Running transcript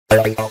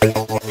Hey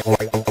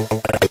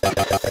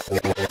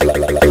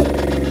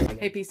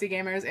PC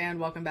gamers, and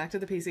welcome back to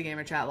the PC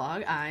Gamer Chat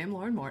Log. I am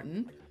Lauren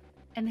Morton.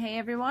 And hey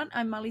everyone,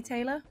 I'm Molly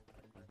Taylor.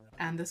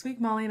 And this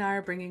week Molly and I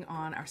are bringing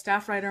on our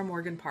staff writer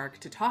Morgan Park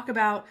to talk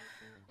about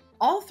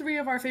all three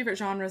of our favorite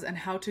genres and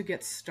how to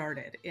get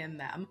started in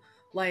them.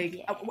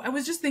 I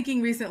was just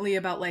thinking recently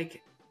about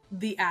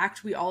the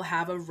act we all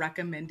have of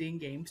recommending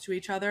games to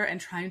each other and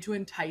trying to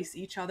entice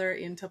each other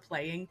into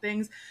playing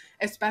things,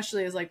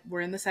 especially as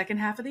we're in the second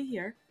half of the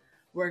year.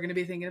 We're going to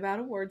be thinking about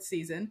awards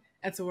season.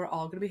 And so we're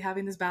all going to be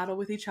having this battle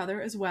with each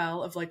other as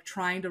well of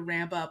trying to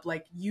ramp up,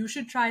 you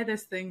should try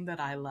this thing that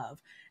I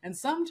love. And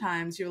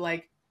sometimes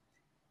you're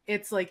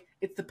it's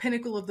the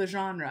pinnacle of the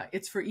genre.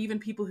 It's for even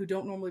people who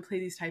don't normally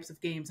play these types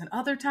of games. And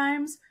other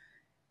times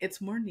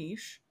it's more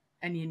niche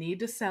and you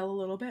need to sell a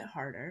little bit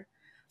harder.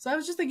 So I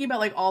was just thinking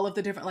about all of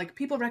the different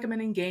people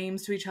recommending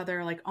games to each other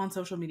on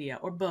social media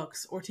or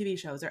books or TV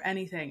shows or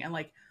anything. And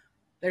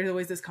there's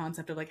always this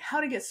concept of how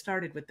to get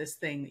started with this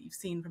thing that you've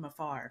seen from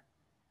afar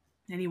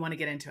and you want to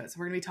get into it. So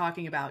we're going to be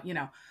talking about,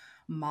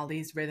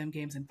 Molly's rhythm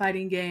games and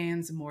fighting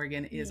games.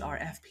 Morgan is our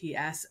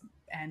FPS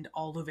and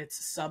all of its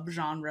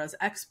subgenres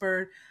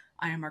expert.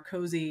 I am our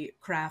cozy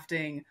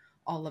crafting,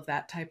 all of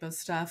that type of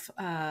stuff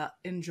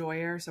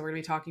enjoyer. So we're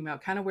going to be talking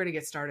about kind of where to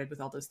get started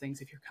with all those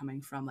things if you're coming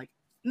from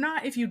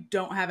not if you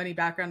don't have any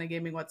background in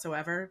gaming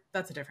whatsoever,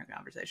 that's a different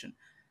conversation.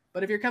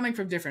 But if you're coming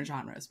from different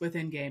genres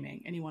within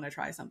gaming and you want to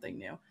try something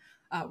new,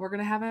 we're going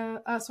to have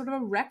a sort of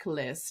a rec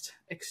list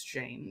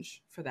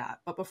exchange for that.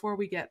 But before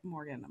we get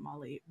Morgan,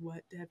 Molly,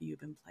 what have you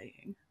been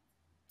playing?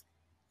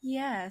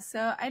 Yeah,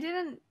 so I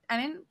didn't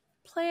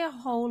play a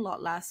whole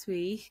lot last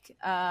week.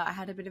 I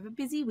had a bit of a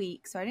busy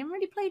week, so I didn't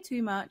really play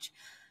too much.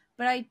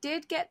 But I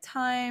did get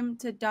time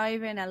to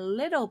dive in a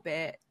little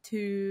bit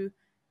to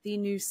the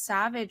new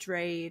Savage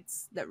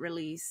raids that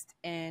released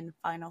in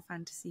Final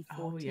Fantasy XIV.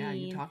 Oh yeah,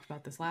 you talked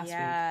about this last week.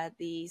 Yeah,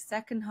 the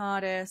second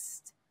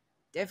hardest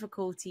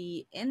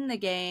difficulty in the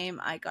game.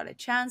 I got a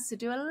chance to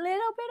do a little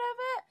bit of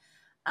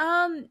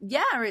it.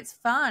 Yeah, it's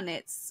fun.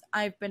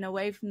 I've been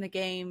away from the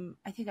game,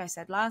 I think I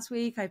said last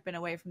week, I've been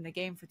away from the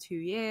game for 2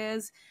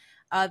 years.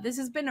 This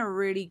has been a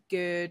really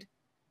good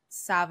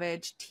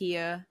Savage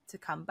tier to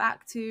come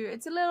back to.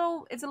 It's a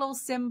little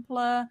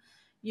simpler,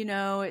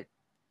 it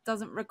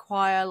doesn't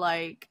require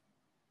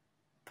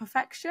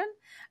perfection,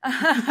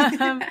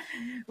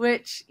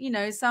 which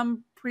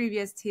some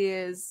previous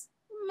tiers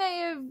may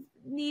have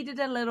needed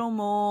a little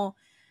more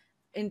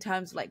in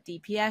terms of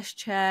DPS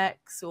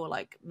checks or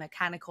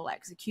mechanical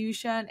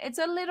execution. It's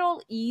a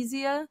little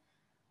easier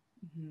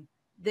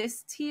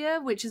this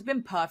tier, which has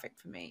been perfect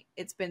for me.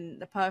 It's been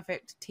the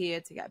perfect tier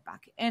to get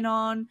back in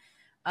on.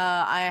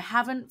 I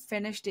haven't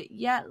finished it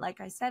yet. Like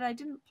I said, I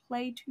didn't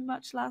play too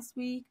much last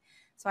week,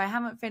 so I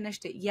haven't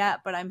finished it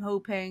yet, but I'm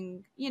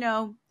hoping,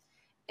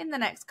 in the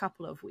next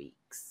couple of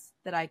weeks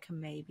that I can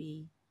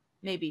maybe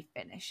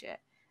finish it.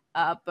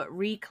 But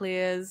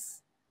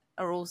re-clears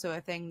are also a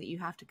thing that you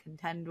have to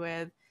contend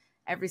with.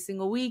 Every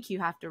single week you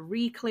have to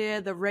re-clear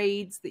the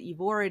raids that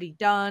you've already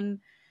done.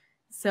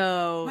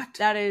 So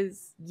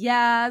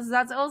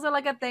that's also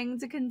a thing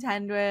to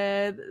contend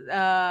with.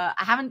 I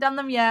haven't done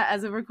them yet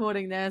as of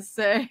recording this,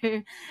 so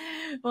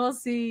we'll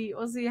see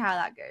how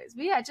that goes.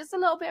 But yeah, just a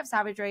little bit of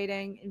Savage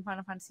raiding in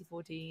Final Fantasy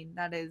XIV.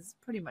 That is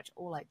pretty much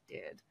all I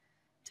did,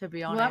 to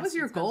be honest. Well, that was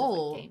your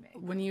goal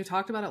when you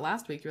talked about it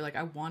last week. You're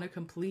I want to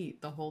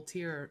complete the whole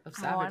tier of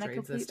Savage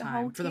raids this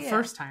time for the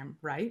first time,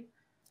 right?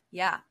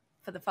 Yeah,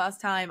 for the first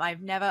time.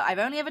 I've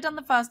only ever done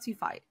the first 2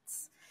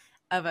 fights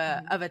of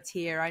a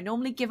tier. I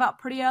normally give up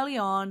pretty early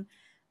on,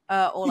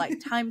 or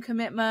time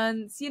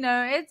commitments.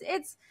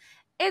 It's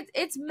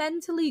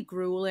mentally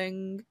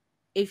grueling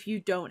if you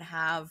don't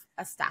have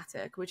a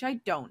static, which I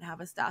don't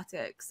have a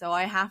static, so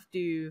I have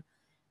to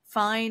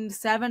find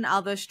 7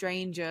 other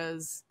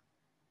strangers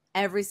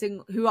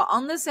who are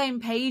on the same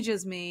page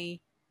as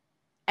me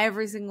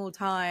every single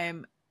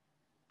time,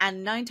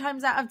 and 9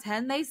 times out of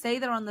 10 they say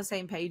they're on the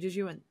same page as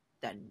you and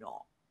they're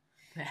not.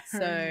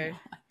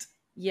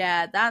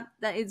 Yeah, that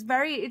it's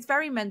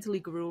very mentally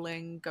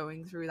grueling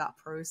going through that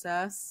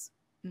process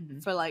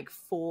for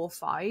 4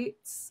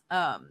 fights.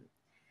 So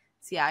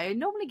yeah, I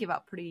normally give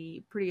up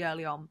pretty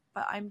early on,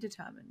 but I'm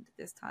determined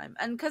this time,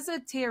 and because the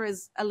tier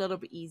is a little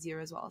bit easier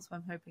as well, so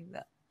I'm hoping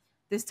that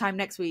this time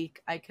next week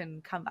I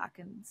can come back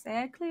and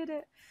say I cleared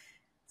it.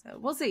 So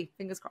we'll see.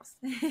 Fingers crossed.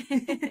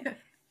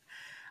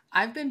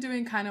 I've been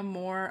doing kind of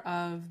more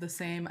of the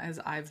same as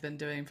I've been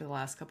doing for the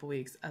last couple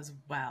weeks as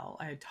well.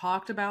 I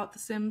talked about The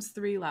Sims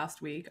 3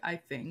 last week, I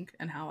think,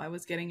 and how I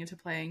was getting into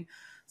playing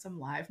some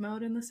live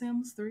mode in The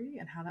Sims 3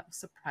 and how that was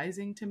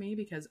surprising to me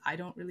because I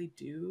don't really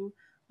do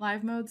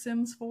live mode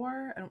Sims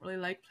 4. I don't really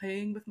like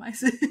playing with my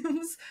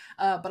Sims,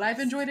 but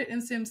I've enjoyed it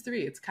in Sims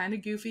 3. It's kind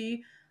of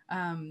goofy.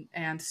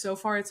 And so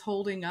far it's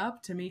holding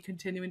up to me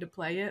continuing to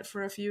play it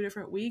for a few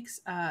different weeks.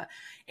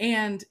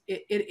 And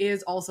it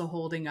is also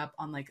holding up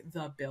on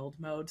the build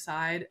mode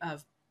side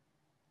of,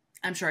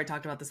 I'm sure I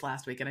talked about this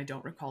last week and I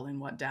don't recall in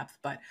what depth,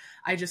 but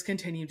I just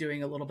continue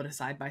doing a little bit of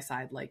side by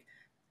side,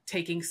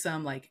 taking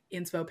some like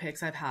inspo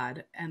pics I've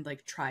had and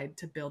like tried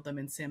to build them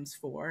in Sims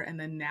 4, and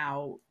then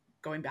now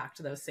going back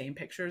to those same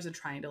pictures and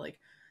trying to like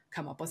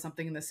come up with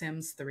something in the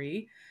Sims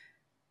 3.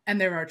 And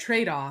there are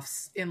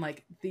trade-offs in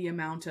like the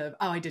amount of,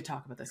 I did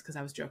talk about this because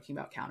I was joking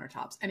about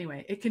countertops.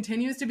 Anyway, it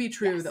continues to be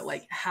true that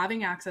like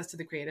having access to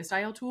the create a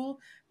style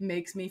tool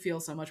makes me feel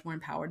so much more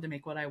empowered to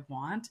make what I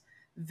want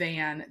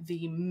than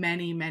the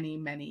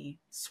many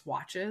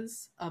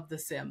swatches of the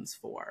Sims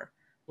 4,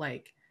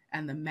 like,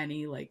 and the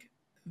many like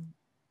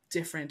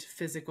different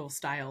physical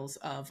styles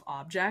of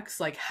objects.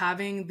 Like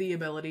having the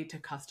ability to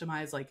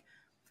customize like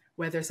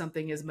whether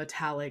something is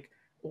metallic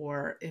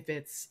or if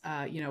it's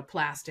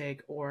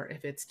plastic, or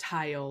if it's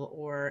tile,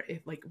 or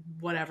if like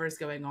whatever's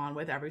going on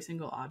with every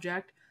single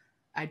object,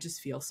 I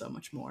just feel so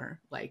much more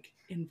like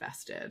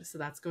invested. So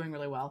that's going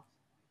really well.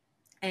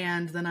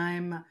 And then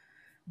I'm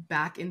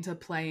back into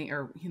playing,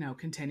 or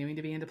continuing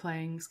to be into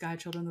playing Sky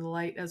Children of the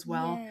Light as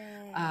well.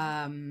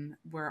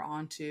 We're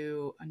on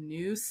to a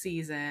new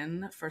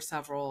season for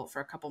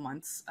a couple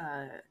months,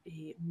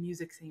 a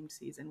music themed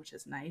season, which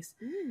is nice.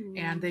 Ooh.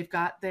 And they've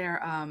got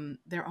their own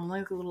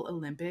like a little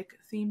Olympic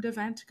themed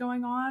event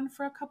going on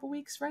for a couple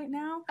weeks right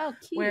now. Oh,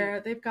 cute.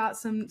 Where they've got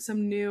some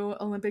new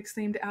Olympics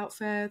themed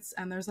outfits,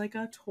 and there's like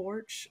a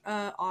torch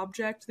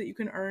object that you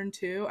can earn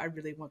too. I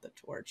really want the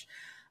torch.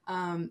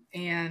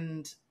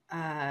 And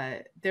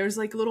there's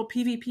like little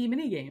PvP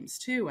mini games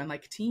too, and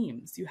like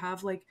teams. You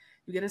have like,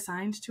 you get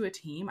assigned to a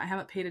team. I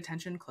haven't paid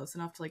attention close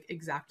enough to like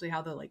exactly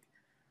how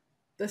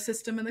the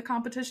system and the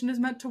competition is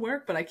meant to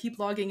work, but I keep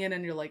logging in,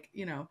 and you're like,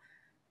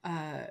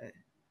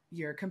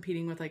 you're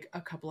competing with like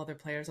a couple other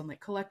players on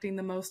like collecting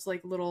the most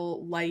like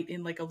little light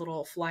in like a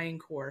little flying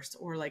course,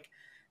 or like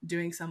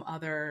doing some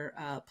other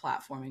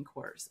platforming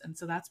course. And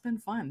so that's been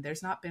fun.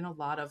 There's not been a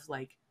lot of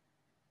like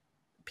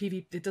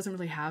PvP. It doesn't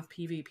really have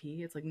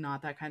PvP. It's like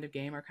not that kind of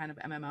game or kind of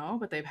MMO,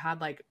 but they've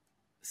had like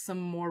some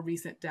more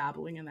recent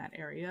dabbling in that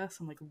area,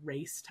 some like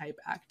race type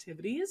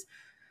activities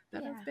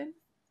that have been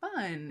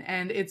fun.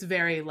 And it's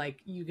very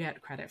like, you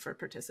get credit for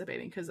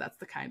participating because that's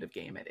the kind of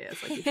game it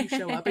is. Like if you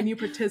show up and you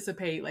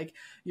participate, like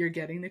you're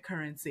getting the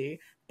currency.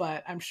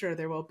 But I'm sure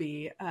there will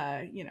be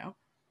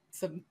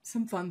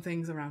some fun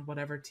things around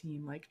whatever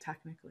team like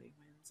technically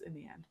wins in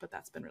the end. But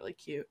that's been really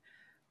cute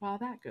while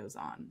that goes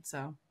on.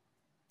 So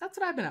that's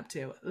what I've been up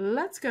to.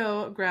 Let's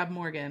go grab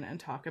Morgan and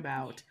talk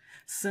about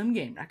some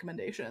game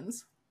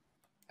recommendations.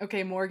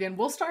 Okay, Morgan,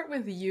 we'll start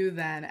with you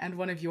then, and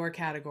one of your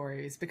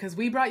categories, because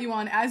we brought you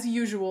on as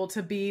usual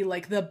to be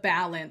like the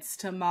balance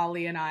to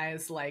Molly and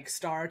I's like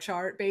star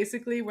chart,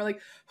 basically. We're like,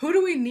 who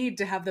do we need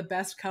to have the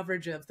best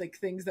coverage of like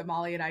things that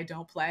Molly and I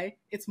don't play?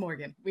 It's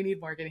Morgan. We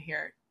need Morgan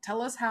here.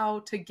 Tell us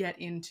how to get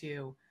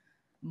into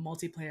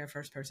multiplayer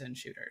first-person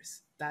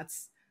shooters. That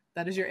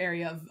is your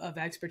area of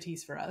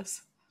expertise for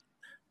us.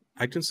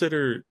 I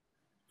consider,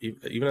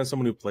 even as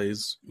someone who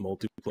plays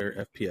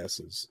multiplayer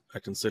FPSs, I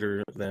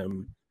consider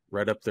them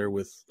right up there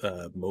with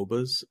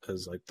MOBAs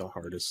as like the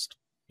hardest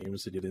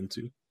games to get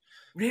into.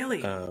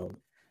 Really?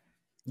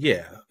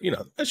 Yeah,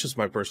 that's just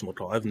my personal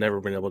call. I've never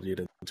been able to get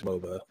into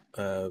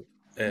MOBA,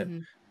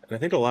 and I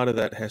think a lot of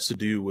that has to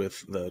do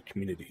with the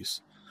communities.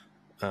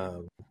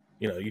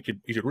 You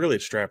could really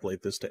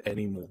extrapolate this to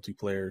any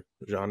multiplayer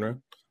genre,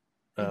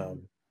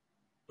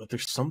 but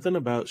there's something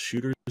about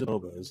shooters and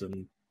MOBAs,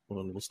 and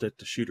we'll stick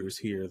to shooters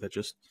here, that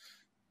just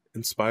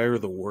inspire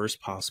the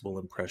worst possible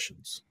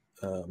impressions.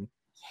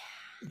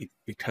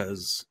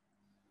 Because,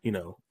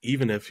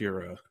 even if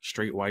you're a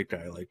straight white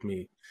guy like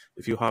me,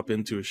 if you hop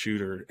into a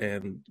shooter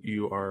and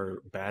you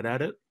are bad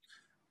at it,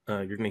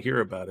 you're going to hear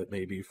about it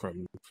maybe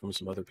from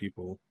some other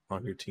people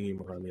on your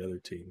team or on the other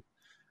team.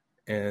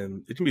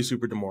 And it can be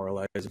super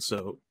demoralizing.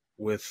 So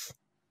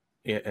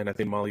and I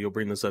think Molly, you'll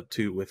bring this up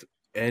too, with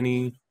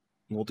any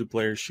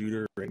multiplayer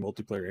shooter or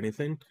multiplayer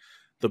anything,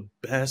 the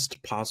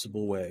best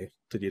possible way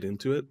to get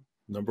into it,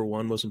 number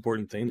one most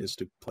important thing, is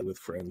to play with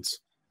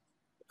friends.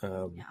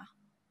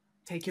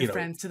 Take your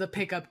friends to the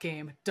pickup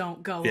game.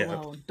 Don't go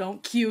alone.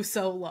 Don't queue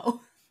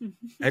solo.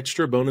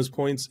 Extra bonus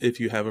points if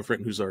you have a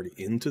friend who's already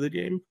into the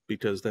game,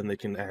 because then they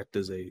can act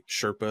as a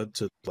Sherpa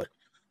to like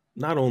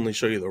not only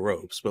show you the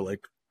ropes, but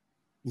like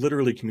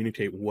literally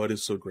communicate what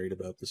is so great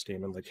about this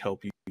game and like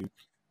help you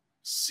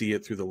see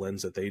it through the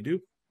lens that they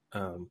do.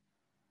 I've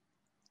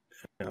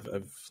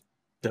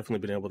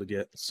definitely been able to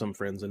get some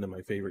friends into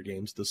my favorite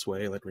games this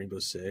way, like Rainbow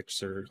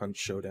Six or Hunt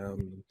Showdown,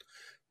 and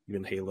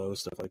even Halo,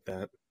 stuff like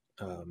that.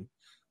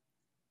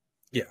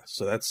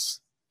 So that's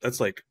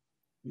like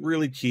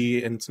really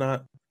key, and it's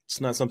not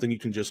something you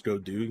can just go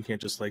do. You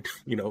can't just like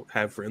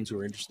have friends who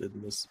are interested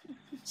in this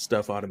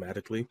stuff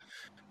automatically.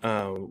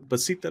 But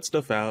seek that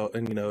stuff out,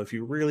 and if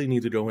you really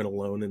need to go in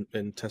alone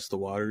and test the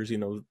waters,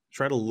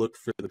 try to look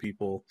for the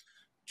people,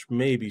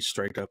 maybe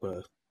strike up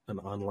an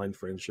online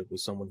friendship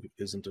with someone who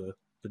isn't a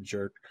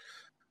jerk,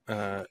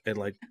 and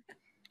like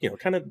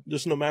kind of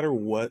just, no matter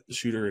what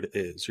shooter it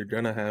is, you're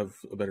gonna have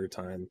a better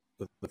time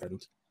with the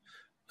friend.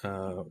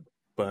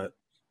 But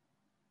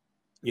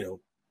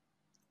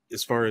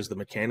as far as the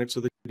mechanics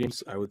of the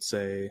games, I would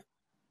say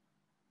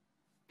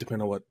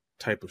depend on what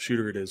type of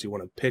shooter it is, you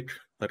want to pick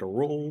like a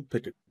role,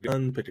 pick a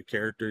gun, pick a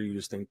character you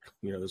just think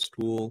is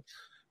cool,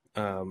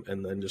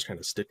 and then just kind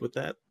of stick with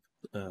that.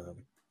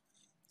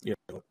 You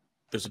know,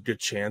 there's a good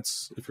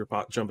chance if you're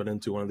jumping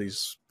into one of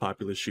these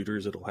popular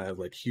shooters, it'll have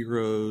like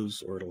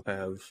heroes, or it'll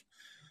have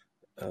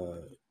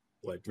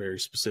like very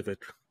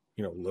specific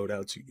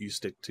loadouts you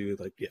stick to.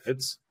 Like, yeah,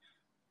 it's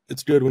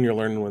good when you're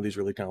learning one of these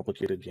really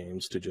complicated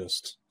games to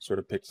just sort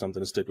of pick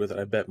something to stick with.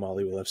 I bet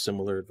Molly will have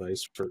similar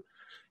advice for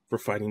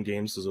fighting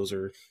games, because those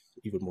are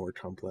even more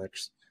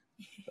complex.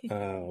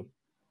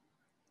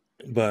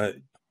 But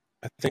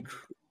I think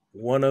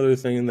one other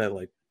thing that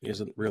like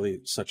isn't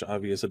really such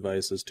obvious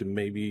advice is to,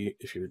 maybe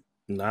if you're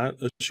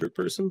not a shooter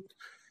person,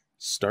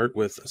 start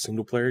with a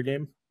single player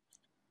game.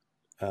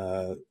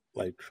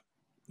 Like,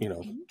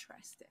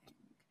 Interesting.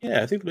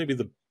 yeah, I think maybe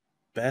the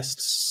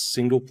best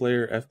single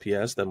player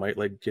FPS that might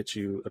like get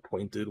you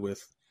acquainted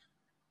with,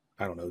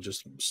 I don't know,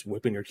 just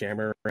whipping your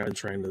camera around and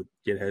trying to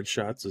get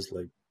headshots is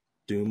like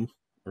Doom,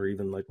 or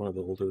even like one of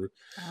the older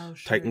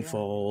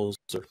Titanfalls,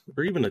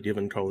 or even a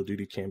given Call of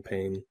Duty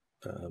campaign.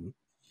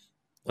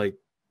 Like,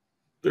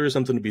 there is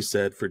something to be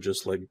said for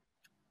just like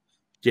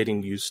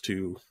getting used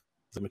to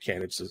the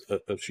mechanics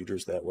of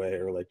shooters that way,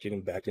 or like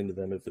getting back into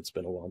them if it's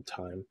been a long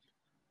time.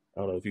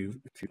 I don't know if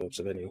you folks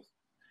have any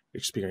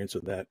experience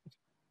with that.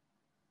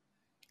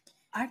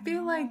 I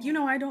feel like,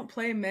 I don't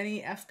play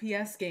many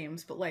FPS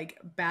games, but like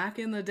back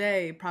in the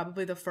day,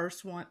 probably the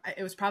first one,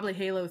 it was probably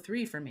Halo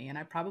 3 for me. And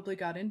I probably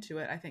got into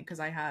it, I think, because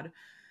I had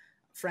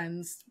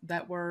friends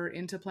that were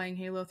into playing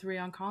Halo 3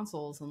 on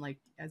consoles. And like,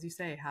 as you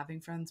say,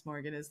 having friends,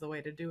 Morgan, is the way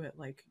to do it.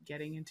 Like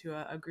getting into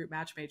a group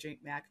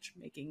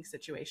matchmaking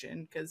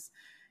situation, because,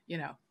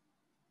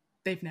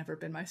 they've never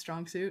been my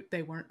strong suit.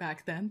 They weren't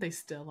back then. They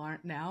still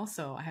aren't now.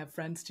 So I have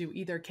friends to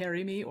either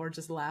carry me or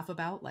just laugh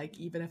about, like,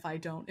 even if I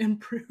don't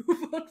improve,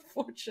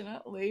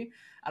 unfortunately.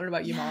 I don't know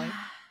about you, Molly.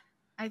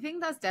 I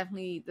think that's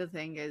definitely the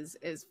thing is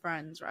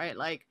friends, right?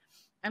 Like,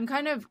 I'm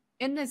kind of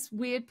in this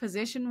weird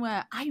position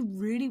where I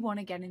really want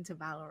to get into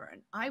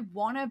Valorant. I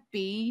want to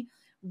be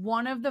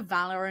one of the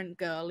Valorant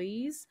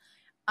girlies.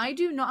 I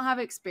do not have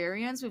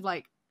experience with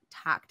like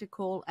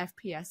tactical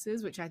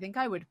FPSs, which I think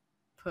I would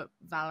put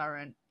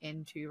Valorant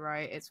into,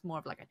 right? It's more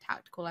of like a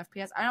tactical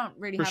FPS. I don't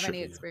really have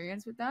any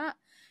experience with that.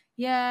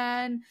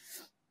 Yeah, and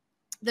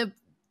the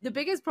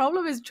biggest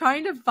problem is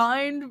trying to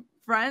find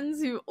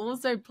friends who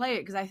also play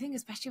it, because I think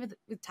especially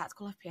with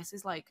tactical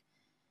FPS, like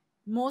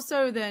more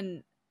so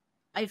than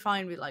I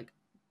find with like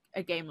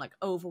a game like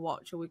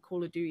Overwatch or with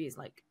Call of Duty, is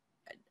like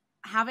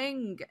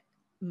having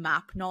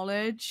map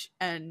knowledge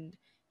and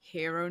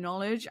hero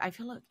knowledge. I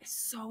feel like it's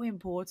so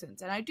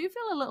important, and I do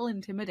feel a little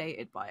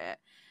intimidated by it.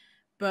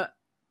 But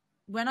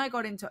when I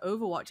got into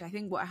Overwatch, I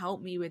think what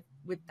helped me with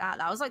that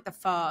was like the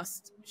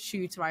first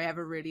shooter I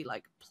ever really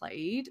like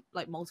played,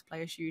 like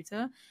multiplayer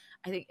shooter.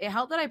 I think it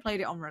helped that I played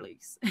it on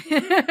release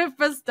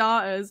for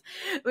starters,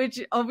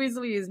 which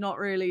obviously is not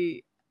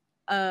really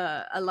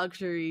a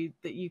luxury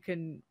that you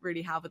can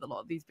really have with a lot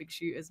of these big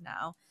shooters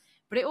now.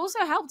 But it also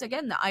helped,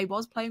 again, that I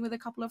was playing with a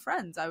couple of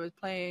friends. I was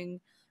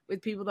playing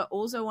with people that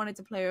also wanted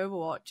to play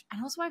Overwatch.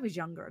 And also I was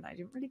younger and I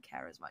didn't really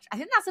care as much. I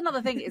think that's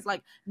another thing, is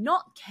like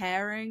not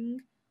caring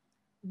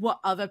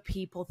what other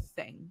people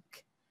think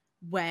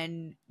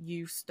when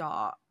you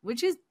start,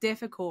 which is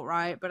difficult,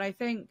 right? But I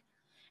think,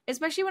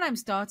 especially when I'm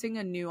starting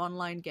a new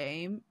online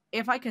game,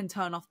 if I can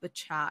turn off the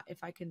chat,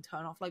 if I can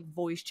turn off like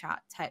voice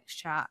chat, text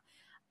chat,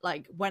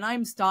 like when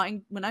I'm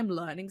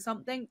learning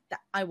something,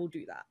 that I will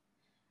do that.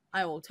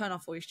 I will turn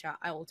off voice chat.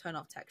 I will turn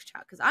off text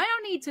chat, because I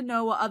don't need to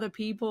know what other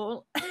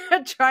people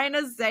are trying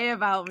to say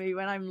about me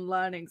when I'm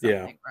learning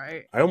something,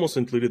 right? I almost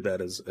included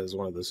that as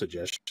one of the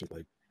suggestions.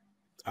 Like,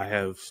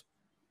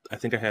 I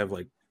think I have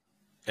like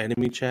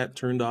enemy chat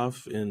turned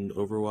off in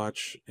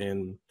Overwatch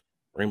and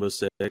Rainbow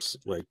Six.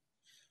 Like,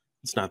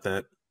 it's not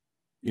that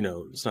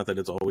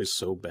it's always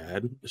so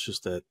bad. It's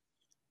just that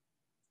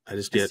I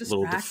just get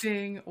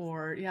distracting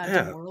or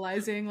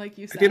demoralizing, like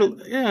you said.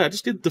 I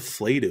just get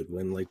deflated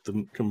when like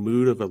the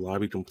mood of a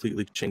lobby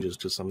completely changes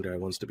because some guy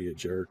wants to be a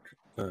jerk.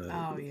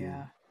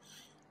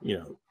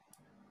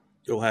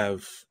 You'll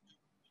have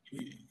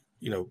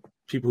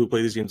people who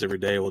play these games every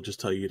day will just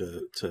tell you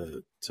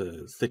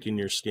to thicken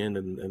your skin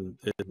and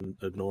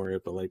ignore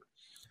it, but like,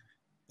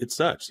 it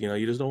sucks.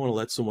 You just don't want to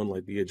let someone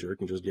like be a jerk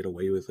and just get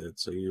away with it.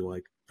 So you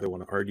like, I don't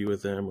want to argue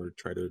with them or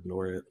try to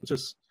ignore it. It's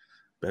just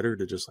better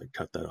to just like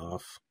cut that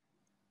off.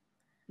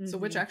 So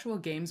which actual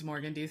games,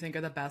 Morgan, do you think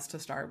are the best to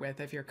start with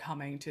if you're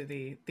coming to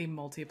the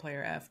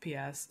multiplayer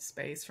FPS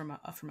space from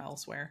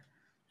elsewhere?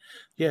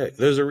 Yeah,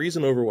 there's a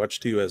reason Overwatch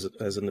 2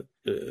 has an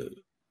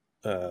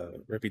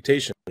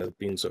reputation as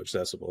being so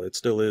accessible. It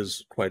still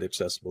is quite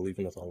accessible,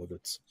 even with all of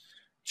its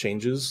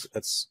changes.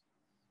 That's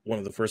one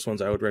of the first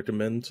ones I would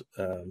recommend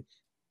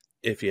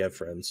if you have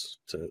friends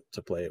to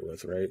play it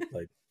with, right?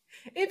 Like,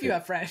 if you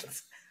have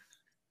friends.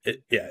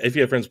 If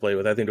you have friends to play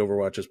with, I think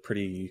Overwatch is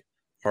pretty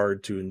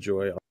hard to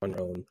enjoy on your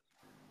own.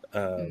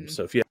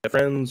 So if you have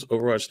friends,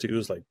 Overwatch 2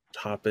 is like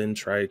hop in,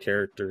 try a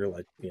character.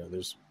 Like,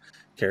 there's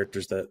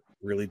characters that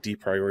really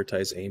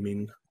deprioritize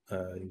aiming.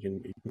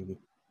 You can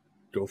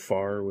go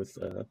far with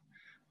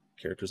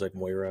characters like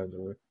Moira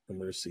or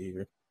Mercy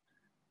or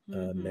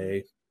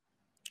May.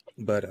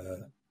 But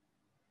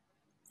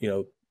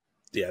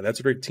yeah, that's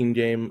a great team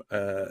game.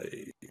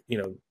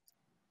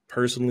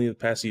 Personally, the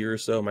past year or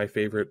so, my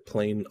favorite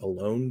playing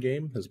alone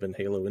game has been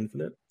Halo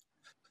Infinite.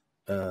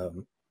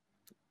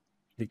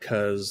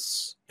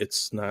 Because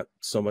it's not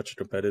so much a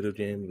competitive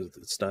game.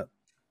 It's not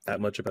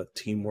that much about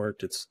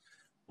teamwork. It's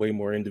way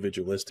more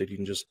individualistic. You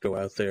can just go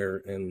out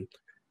there and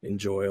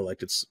enjoy,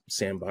 like, it's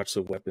sandbox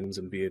of weapons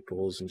and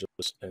vehicles,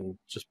 and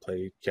just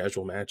play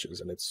casual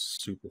matches, and it's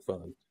super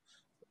fun.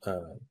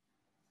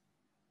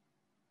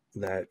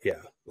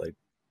 Like,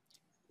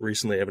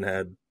 recently I haven't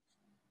had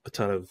a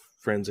ton of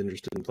friends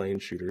interested in playing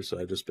shooters, so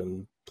I've just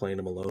been playing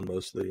them alone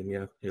mostly. And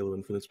yeah, Halo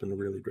Infinite's been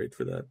really great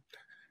for that.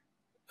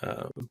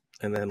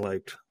 And then,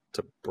 like,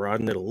 to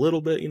broaden it a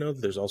little bit,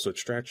 there's also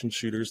extraction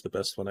shooters. The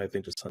best one, I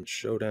think, is Hunt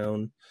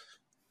Showdown.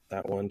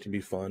 That one can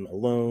be fun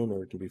alone,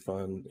 or it can be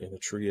fun in a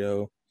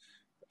trio.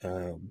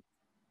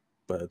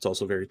 But it's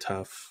also very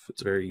tough.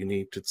 It's very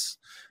unique. It's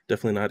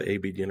definitely not a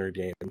beginner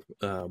game.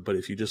 But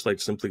if you just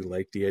simply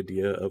like the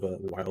idea of a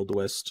Wild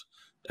West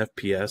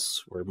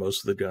FPS where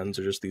most of the guns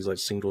are just these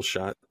single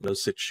shot, no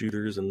 6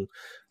 shooters and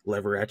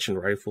lever action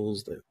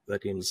rifles,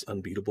 that game is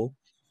unbeatable.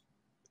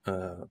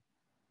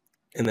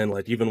 And then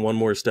even one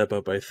more step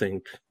up, I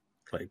think,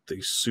 my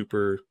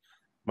super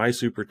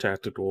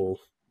tactical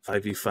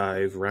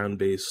 5v5 round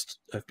based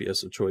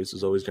FPS of choice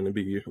is always going to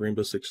be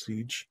Rainbow Six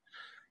Siege.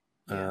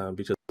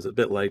 Because it's a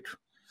bit like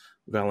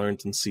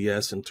Valorant and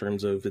CS in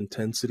terms of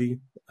intensity,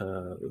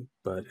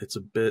 but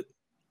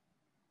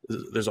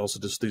there's also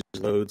just these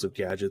loads of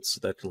gadgets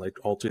that can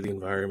alter the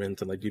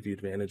environment and give you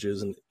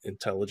advantages and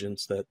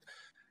intelligence that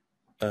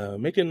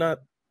make it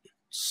not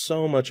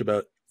so much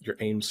about your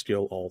aim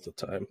skill all the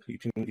time. You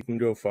can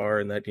go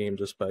far in that game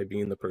just by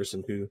being the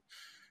person who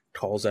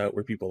calls out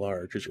where people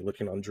are because you're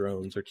looking on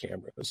drones or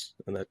cameras,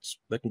 and that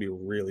can be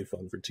really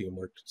fun for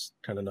teamwork. It's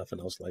kind of nothing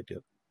else like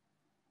it.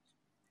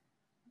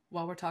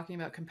 While we're talking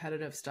about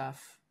competitive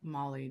stuff,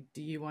 Molly,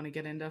 do you want to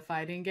get into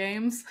fighting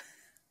games?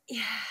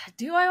 Yeah.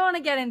 Do I want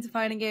to get into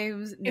fighting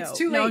games? No. It's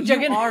too late.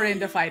 You are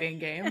into fighting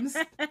games.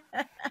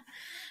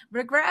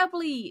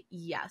 Regrettably,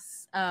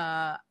 yes.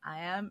 I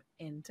am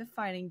into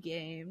fighting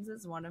games.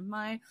 It's one of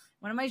my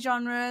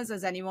genres,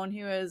 as anyone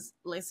who has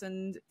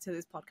listened to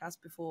this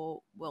podcast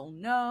before will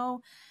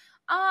know.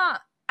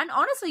 And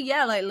honestly,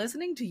 yeah,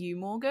 listening to you,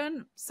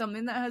 Morgan,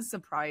 something that has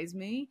surprised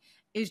me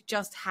is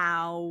just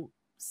how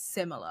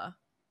similar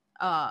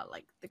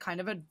the kind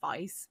of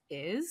advice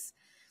is.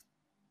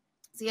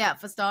 So yeah,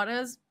 for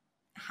starters,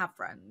 have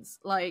friends.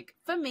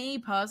 For me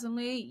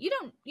personally, you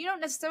don't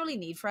necessarily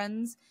need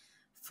friends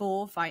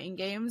for fighting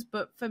games,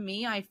 but for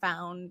me, I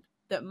found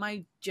that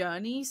my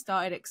journey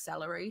started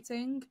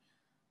accelerating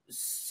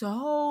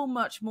so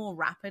much more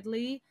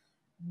rapidly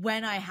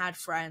when I had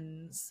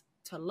friends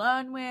to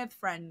learn with,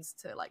 friends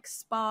to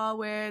spar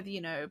with,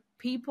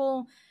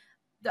 people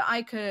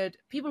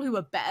who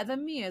were better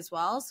than me as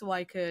well, so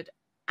I could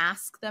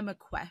ask them a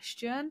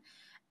question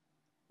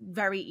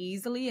very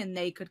easily and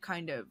they could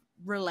kind of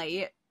relay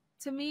it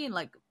to me and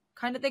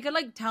they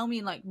could tell me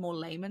in more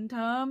layman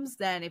terms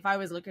than if I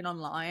was looking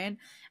online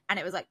and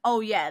it was oh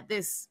yeah,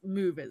 this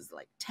move is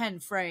 10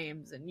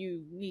 frames and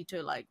you need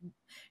to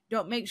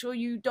don't make sure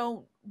you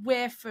don't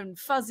whiff and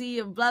fuzzy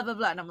and blah blah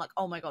blah, and I'm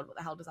oh my god, what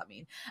the hell does that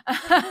mean?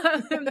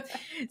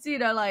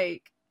 So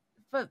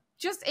but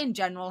just in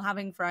general,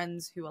 having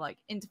friends who are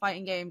into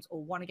fighting games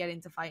or want to get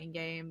into fighting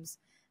games,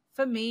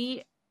 for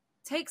me,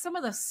 take some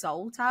of the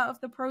salt out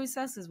of the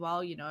process as well.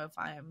 If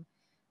I'm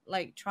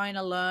trying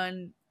to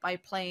learn by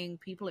playing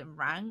people in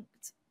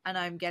ranked and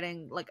I'm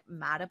getting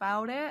mad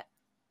about it,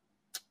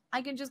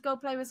 I can just go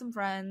play with some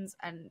friends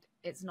and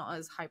it's not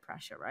as high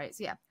pressure, right?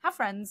 So yeah, have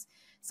friends.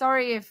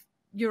 Sorry if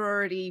you're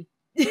already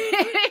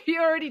if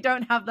you already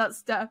don't have that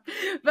stuff,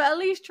 but at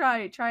least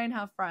try and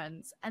have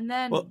friends. And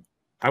then, well,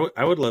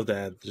 I would love to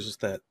add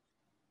just that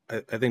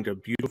I think a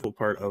beautiful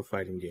part of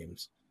fighting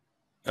games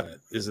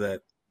is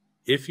that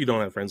if you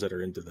don't have friends that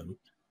are into them,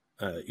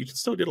 you can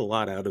still get a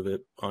lot out of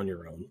it on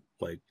your own.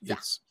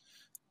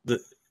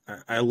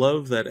 I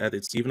love that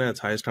even at its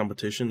highest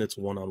competition, it's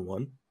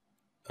one-on-one.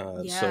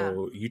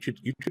 So you could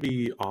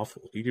be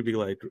awful. You could be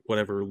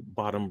whatever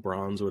bottom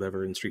bronze,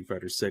 whatever in Street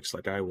Fighter 6,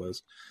 like I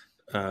was.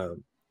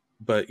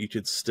 But you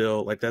could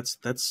still that's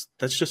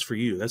just for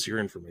you. That's your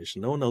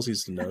information. No one else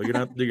needs to know. You're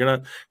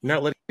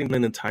not letting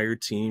an entire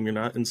team. You're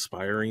not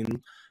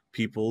inspiring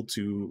people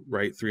to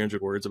write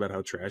 300 words about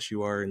how trash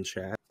you are in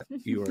chat.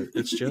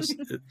 It's just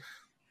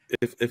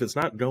if it's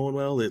not going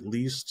well, at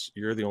least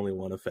you're the only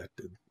one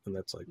affected, and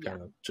that's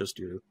kind of just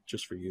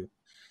for you.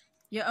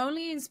 You're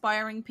only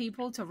inspiring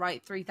people to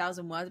write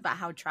 3,000 words about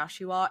how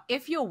trash you are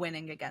if you're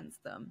winning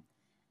against them.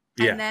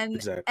 And then,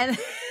 exactly. And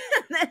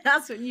then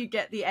that's when you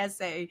get the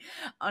essay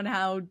on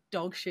how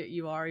dog shit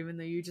you are, even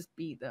though you just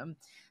beat them.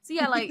 So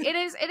yeah,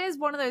 it is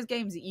one of those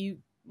games that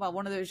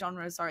one of those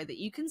genres, that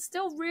you can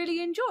still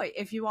really enjoy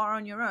if you are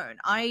on your own.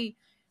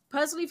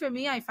 Personally, for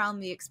me, I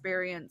found the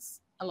experience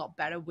a lot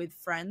better with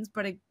friends.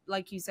 But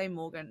like you say,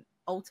 Morgan,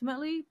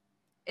 ultimately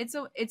it's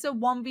a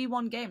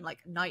 1v1 game. Like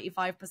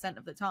 95%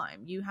 of the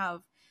time you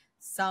have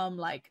some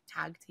like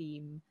tag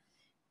team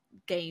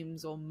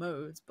games or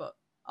modes, but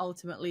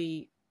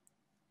ultimately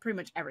pretty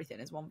much everything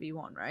is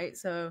 1v1, right?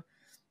 So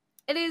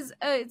it is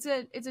it's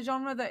a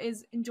genre that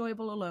is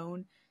enjoyable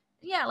alone.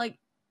 Yeah, like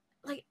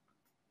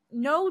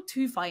no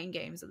two fighting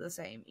games are the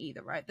same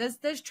either, right?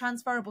 There's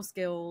transferable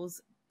skills,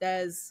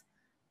 there's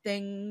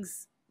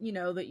things, you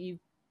know, that you,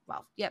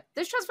 well, yeah,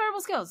 there's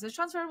transferable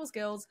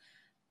skills,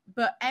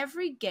 but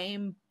every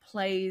game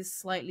plays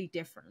slightly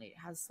differently.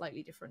 It has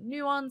slightly different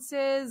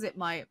nuances. It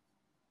might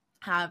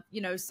have,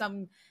 you know,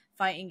 some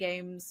fighting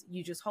games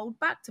you just hold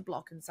back to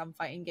block, and some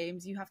fighting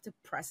games you have to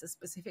press a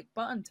specific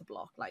button to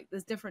block. Like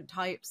there's different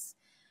types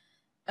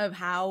of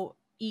how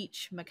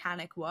each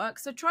mechanic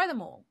works, so try them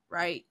all,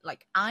 right?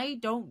 Like I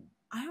don't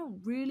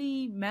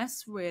really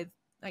mess with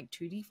like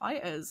 2D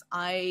fighters.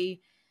 I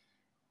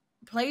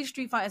played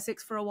Street Fighter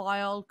 6 for a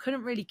while,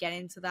 couldn't really get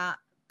into that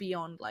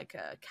beyond like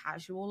a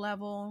casual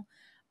level.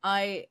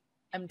 I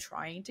am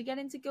trying to get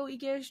into Guilty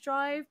Gear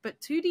Strive, but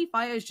 2D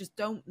fighters just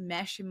don't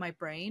mesh in my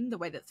brain the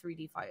way that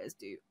 3D fighters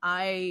do.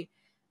 I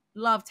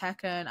love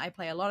Tekken. I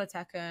play a lot of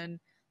Tekken.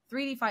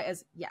 3D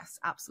fighters, yes,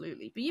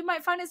 absolutely. But you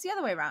might find it's the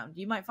other way around.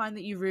 You might find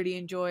that you really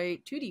enjoy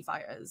 2D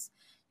fighters.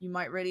 You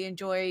might really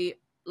enjoy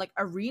like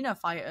arena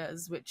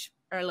fighters, which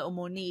are a little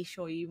more niche,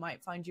 or you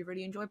might find you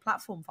really enjoy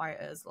platform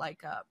fighters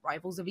like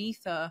Rivals of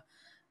Ether,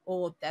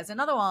 or there's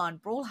another one,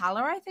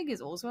 Brawlhalla, I think,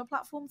 is also a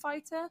platform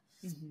fighter.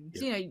 Mm-hmm.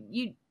 So,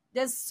 you know,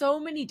 there's so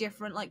many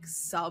different like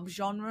sub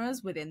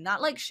genres within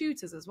that, like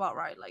shooters as well,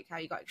 right? Like how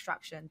you got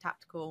extraction,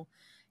 tactical,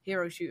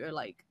 hero shooter.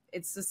 Like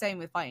it's the same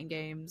with fighting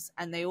games,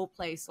 and they all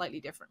play slightly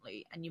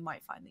differently, and you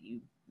might find that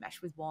you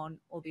mesh with one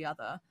or the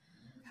other.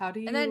 How do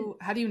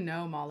you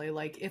know, Molly,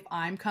 like if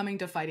I'm coming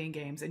to fighting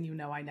games, and you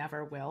know I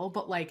never will,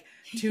 but like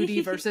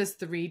 2D versus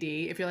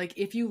 3D, if you're like,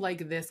 if you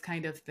like this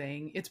kind of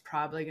thing, it's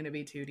probably going to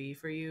be 2D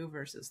for you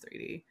versus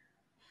 3D.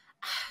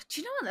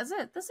 Do you know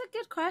what? That's a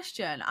good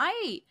question.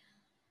 I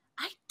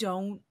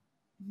don't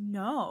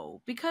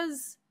know,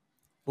 because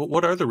Well,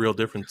 what are the real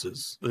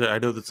differences? I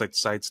know that's like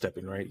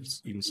sidestepping, right?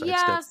 You can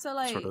sidestep so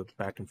like sort of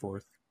back and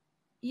forth.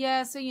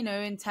 Yeah, so you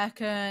know, in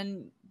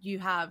Tekken you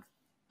have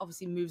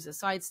obviously moves are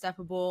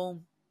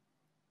sidesteppable.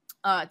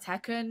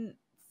 Tekken,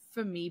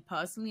 for me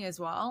personally as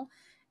well,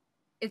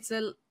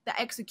 the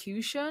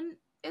execution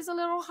is a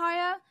little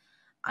higher,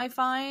 I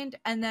find,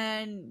 and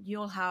then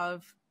you'll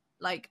have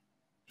like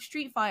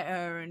Street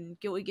Fighter and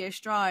Guilty Gear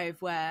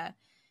Strive where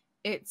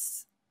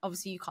it's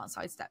obviously you can't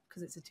sidestep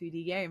because it's a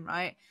 2D game,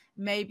 right?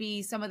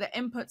 Maybe some of the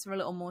inputs are a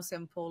little more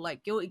simple,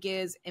 like Guilty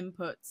Gear's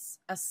inputs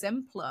are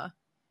simpler,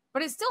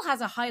 but it still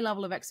has a high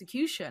level of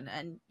execution.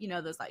 And you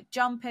know, there's like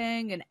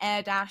jumping and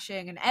air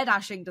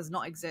dashing does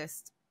not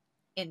exist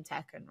in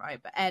Tekken, right?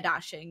 But air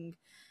dashing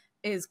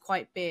is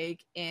quite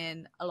big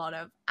in a lot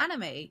of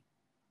anime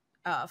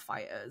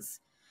fighters.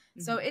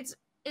 Mm-hmm. So it's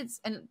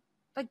and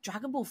like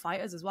Dragon Ball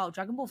Fighters as well.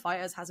 Dragon Ball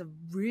Fighters has a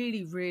really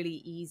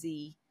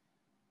easy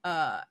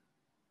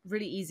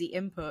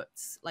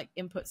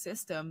input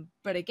system,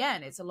 but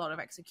again, it's a lot of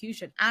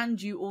execution,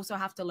 and you also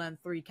have to learn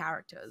 3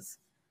 characters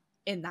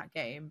in that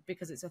game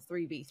because it's a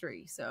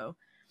 3v3. So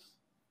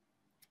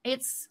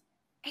it's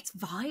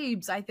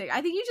vibes. I think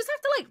you just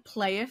have to like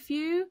play a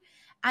few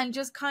and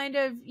just kind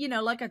of, you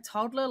know, like a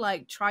toddler,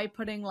 like try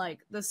putting like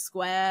the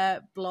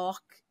square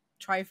block,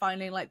 try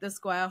finding like the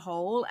square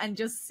hole, and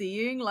just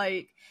seeing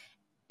like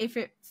if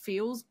it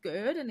feels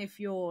good and if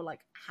you're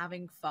like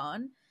having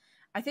fun.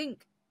 I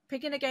think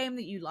picking a game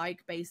that you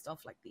like based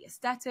off like the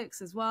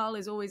aesthetics as well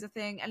is always a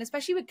thing, and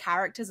especially with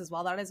characters as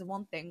well. That is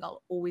one thing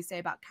I'll always say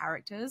about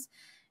characters,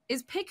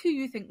 is pick who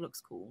you think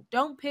looks cool.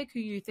 Don't pick who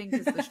you think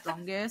is the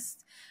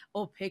strongest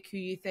or pick who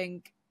you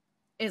think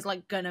is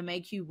like gonna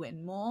make you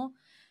win more.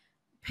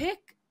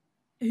 Pick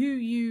who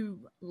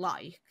you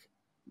like,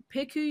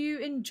 pick who you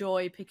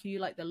enjoy, pick who you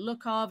like the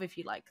look of, if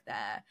you like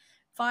their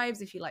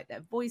vibes, if you like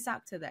their voice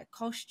actor, their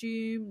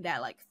costume, their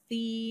like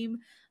theme,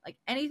 like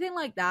anything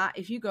like that.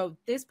 If you go,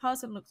 this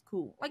person looks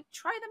cool, like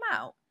try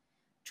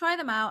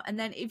them out, and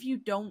then if you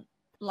don't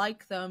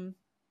like them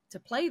to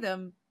play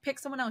them, pick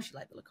someone else you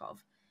like the look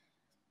of,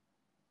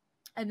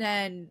 and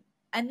then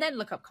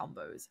look up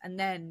combos, and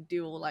then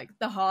do all like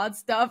the hard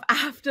stuff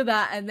after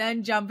that, and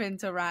then jump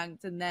into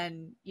ranked, and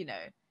then, you know,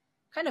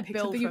 kind of pick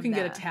build something you can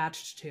there. get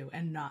attached to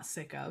and not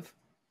sick of.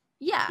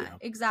 Yeah,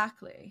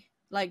 exactly.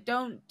 Like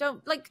don't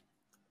like,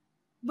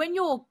 when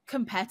you're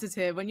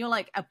competitive, when you're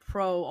like a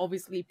pro,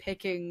 obviously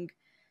picking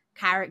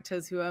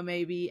characters who are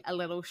maybe a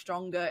little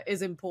stronger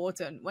is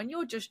important. When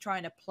you're just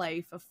trying to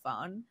play for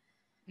fun,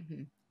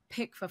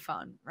 pick for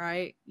fun,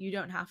 right? You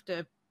don't have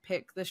to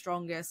pick the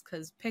strongest,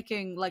 because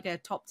picking like a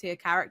top tier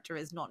character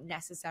is not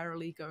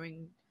necessarily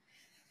going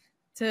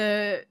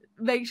to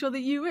make sure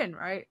that you win,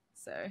 right?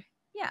 So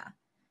yeah,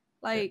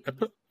 like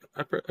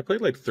I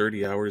played like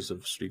 30 hours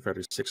of Street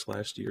Fighter 6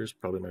 last year. It's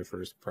probably my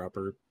first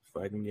proper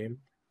fighting game.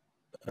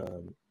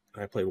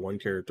 I played one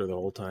character the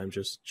whole time,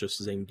 just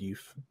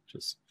Zangief,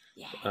 just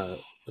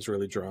was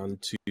really drawn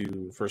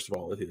to, first of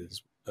all,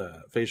 his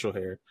facial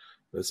hair,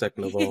 but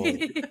second of all,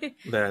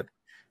 that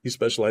he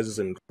specializes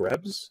in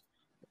grabs,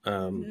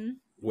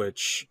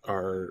 which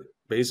are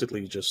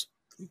basically just,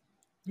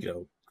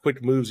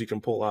 quick moves you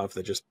can pull off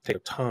that just take a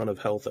ton of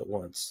health at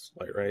once,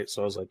 right?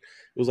 So I was like,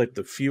 it was like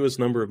the fewest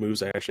number of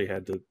moves I actually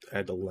had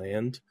to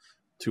land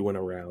to win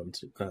a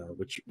round,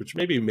 which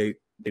maybe made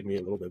me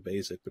a little bit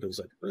basic, but it was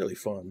like really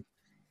fun.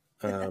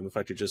 If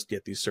I could just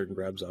get these certain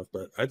grabs off.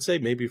 But I'd say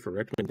maybe for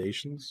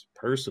recommendations,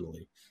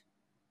 personally,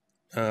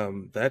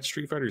 that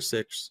Street Fighter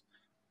 6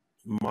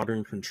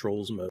 modern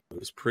controls mode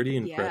is pretty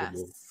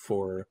incredible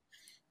for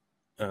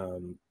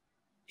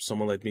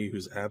someone like me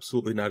who's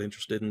absolutely not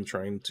interested in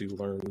trying to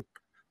learn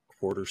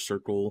quarter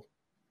circle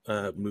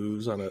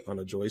moves on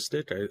a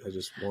joystick. I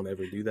just won't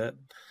ever do that.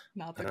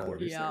 Not the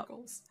quarter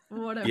circles.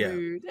 What a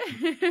mood.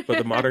 But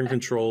the modern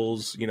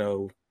controls,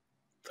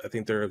 I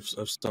think they're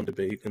of some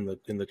debate in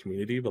the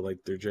community, but like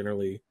they're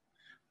generally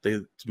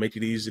to make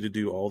it easy to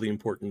do all the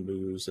important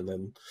moves and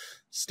then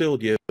still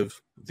give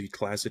the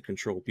classic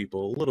control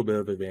people a little bit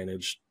of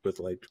advantage with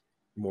like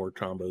more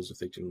combos if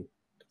they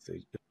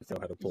know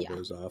how to pull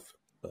those off.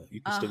 But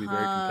you can still be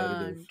very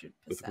competitive 100%.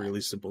 With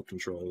really simple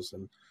controls,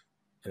 and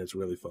it's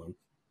really fun.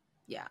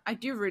 Yeah, I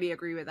do really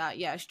agree with that.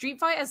 Yeah, Street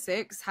Fighter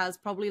 6 has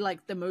probably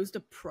like the most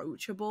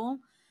approachable,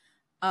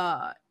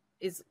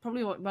 is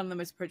probably one of the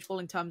most approachable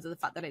in terms of the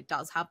fact that it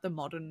does have the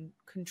modern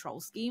control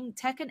scheme.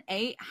 Tekken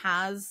 8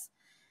 has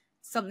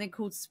something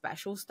called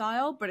special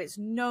style, but it's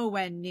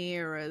nowhere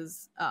near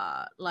as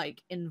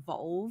like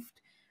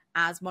involved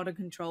as modern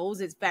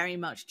controls. It's very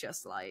much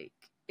just like,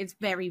 it's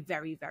very,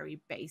 very, very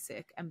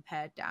basic and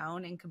pared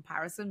down in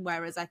comparison.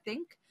 Whereas I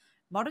think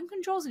modern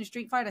controls in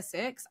Street Fighter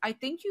 6, I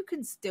think you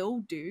can still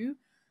do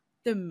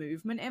the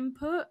movement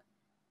input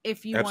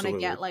if you want to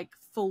get like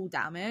full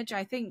damage.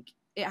 I think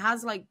it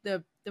has like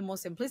the more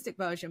simplistic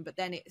version, but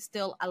then it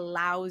still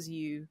allows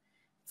you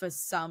for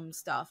some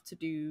stuff to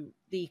do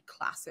the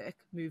classic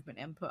movement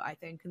input, I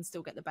think, and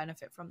still get the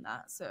benefit from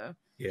that. So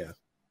yeah,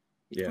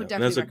 would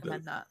definitely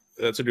recommend that.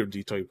 That's a good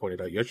detail you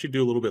pointed out. You actually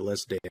do a little bit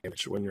less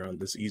damage when you're on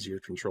this easier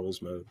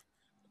controls mode.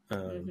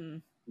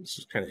 This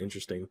is kind of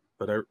interesting,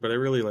 but I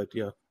really liked,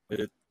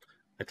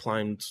 I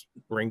climbed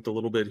ranked a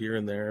little bit here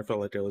and there. I felt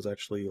like I was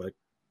actually like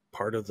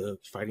part of the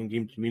fighting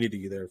game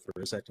community there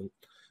for a second,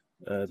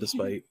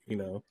 despite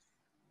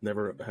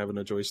never having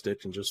a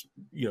joystick and just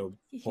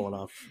pulling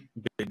off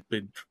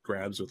big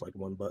grabs with like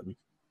one button.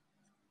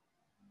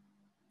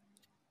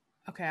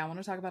 Okay, I want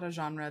to talk about a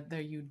genre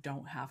that you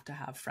don't have to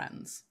have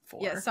friends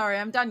for. Yeah, sorry,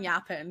 I'm done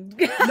yapping.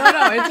 No,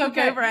 it's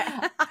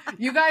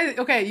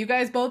okay. You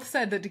guys both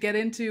said that to get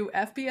into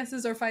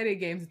FPSs or fighting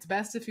games, it's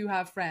best if you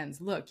have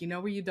friends. Look,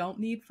 where you don't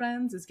need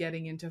friends is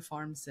getting into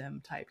farm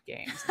sim type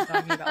games. I'm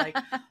talking about like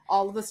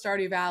all of the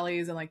Stardew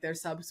Valleys and like their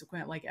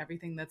subsequent, like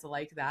everything that's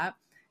like that.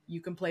 You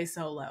can play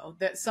solo.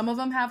 That some of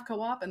them have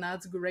co-op, and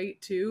that's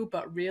great too.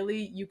 But really,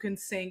 you can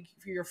sink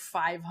for your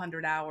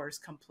 500 hours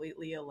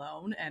completely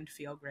alone and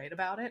feel great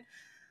about it.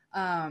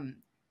 And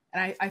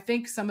I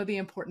think some of the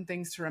important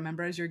things to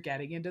remember as you're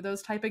getting into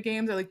those type of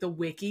games are like the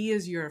wiki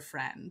is your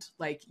friend.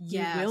 Like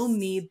you will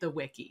need the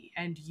wiki,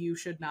 and you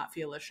should not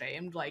feel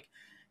ashamed. Like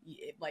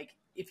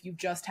if you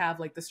just have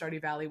like the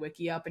Stardew Valley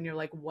wiki up and you're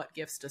like, what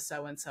gifts does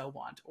so and so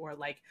want, or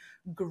like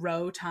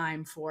grow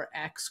time for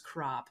X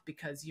crop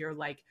because you're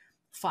like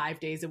 5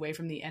 days away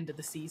from the end of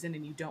the season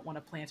and you don't want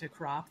to plant a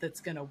crop that's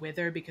going to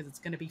wither because it's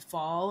going to be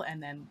fall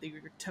and then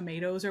your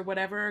tomatoes or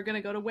whatever are going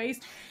to go to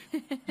waste.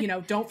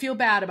 Don't feel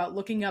bad about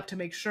looking up to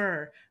make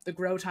sure the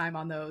grow time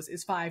on those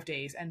is 5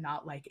 days and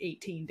not like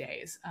 18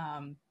 days.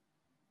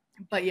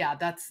 But yeah,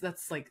 that's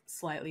like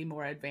slightly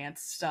more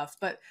advanced stuff.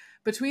 But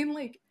between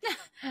like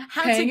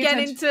how to get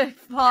into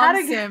farm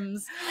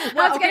sims,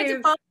 how to get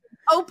into farm,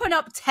 open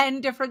up 10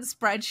 different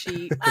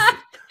spreadsheets to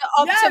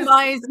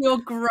optimize your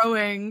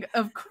growing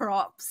of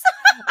crops.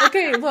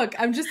 Okay, look,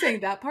 I'm just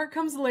saying that part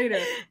comes later.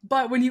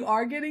 But when you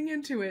are getting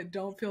into it,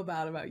 don't feel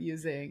bad about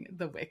using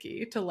the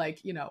wiki to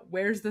like,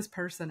 where's this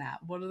person at?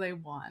 What do they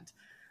want?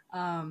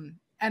 And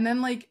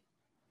then like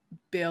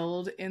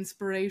build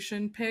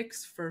inspiration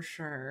picks for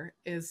sure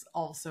is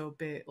also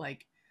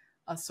like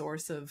a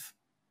source of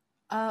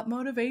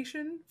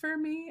motivation for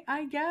me,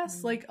 I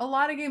guess. Like a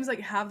lot of games like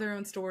have their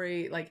own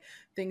story, like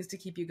things to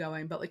keep you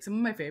going, but like some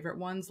of my favorite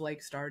ones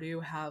like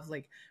Stardew have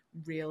like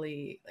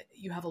really,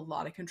 you have a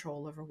lot of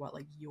control over what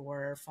like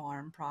your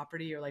farm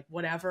property or like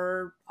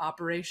whatever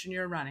operation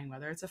you're running,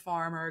 whether it's a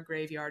farm or a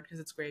graveyard because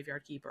it's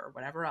Graveyard Keeper or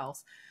whatever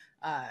else.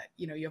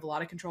 You have a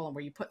lot of control on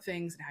where you put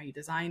things and how you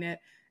design it,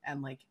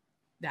 and like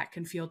that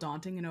can feel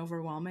daunting and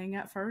overwhelming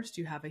at first.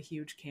 You have a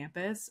huge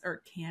canvas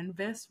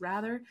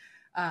rather.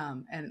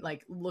 And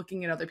like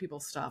looking at other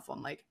people's stuff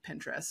on like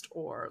Pinterest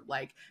or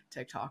like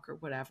TikTok or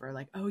whatever,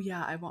 like, oh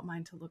yeah, I want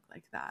mine to look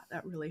like that.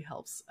 That really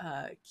helps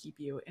keep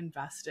you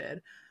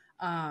invested.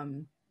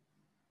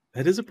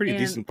 That is a pretty And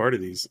decent part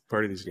of these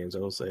games, I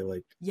will say.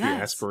 Like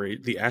Yes.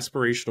 the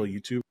aspirational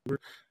YouTuber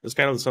is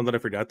kind of something I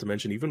forgot to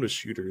mention. Even with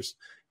shooters,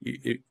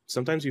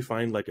 sometimes you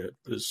find like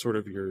a sort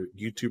of your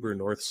YouTuber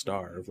North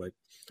Star of like,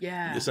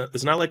 Yeah.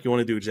 it's not like you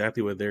want to do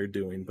exactly what they're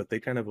doing, but they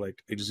kind of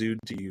like exude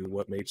to you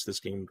what makes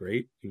this game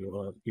great. You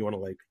want to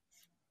like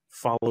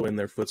follow in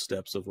their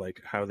footsteps of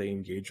like how they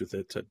engage with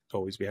it to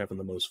always be having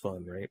the most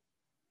fun, right?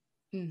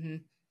 Mm-hmm.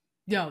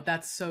 No,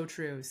 that's so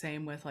true.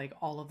 Same with like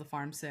all of the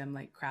farm sim,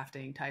 like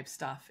crafting type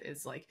stuff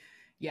is like,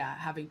 yeah,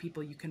 having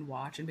people you can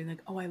watch and being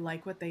like, oh, I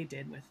like what they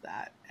did with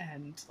that.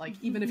 And like,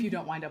 even if you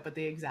don't wind up with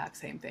the exact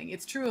same thing,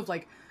 it's true of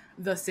like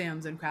the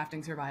sims and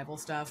crafting survival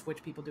stuff,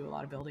 which people do a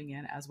lot of building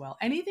in as well.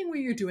 Anything where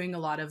you're doing a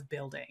lot of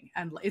building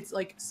and it's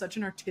like such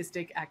an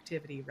artistic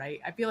activity, right?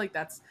 I feel like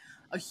that's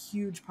a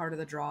huge part of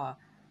the draw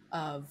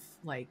of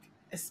like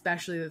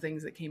especially the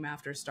things that came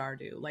after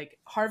Stardew, like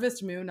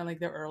Harvest Moon and like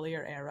the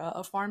earlier era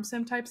of farm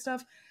sim type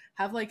stuff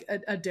have like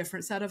a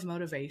different set of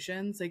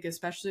motivations, like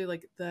especially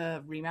like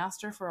the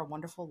remaster for A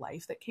Wonderful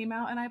Life that came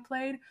out and I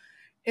played.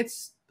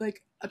 It's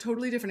like a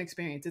totally different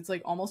experience. It's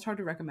like almost hard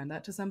to recommend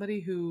that to somebody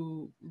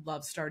who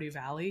loves Stardew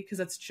Valley because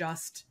it's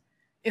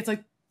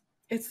like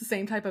it's the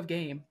same type of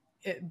game.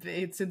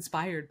 It's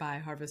inspired by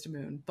Harvest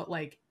Moon, but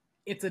like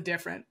it's a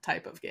different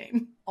type of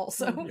game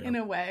also Yeah. in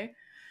a way.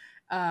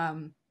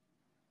 um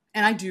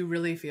and I do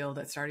really feel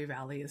that Stardew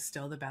Valley is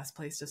still the best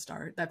place to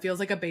start. That feels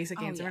like a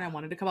basic answer, and I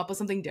wanted to come up with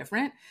something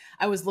different.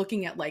 I was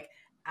looking at like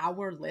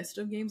our list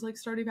of games like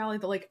Stardew Valley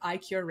that like I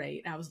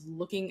curate, and I was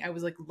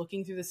like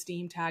looking through the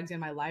Steam tags in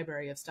my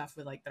library of stuff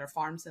with like that are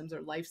farm sims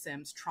or life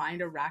sims, trying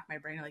to rack my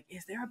brain like,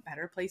 is there a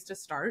better place to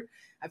start?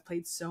 I've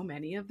played so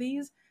many of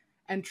these,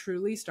 and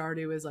truly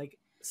Stardew is like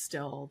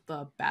still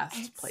the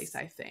best place,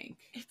 I think.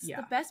 It's Yeah.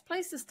 the best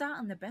place to start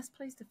and the best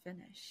place to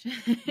finish.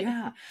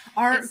 Yeah.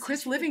 Our It's Chris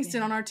such a good Livingston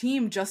game. on our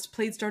team just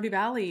played Stardew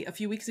Valley a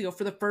few weeks ago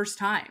for the first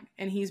time,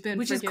 and he's been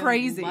Which is freaking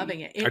crazy.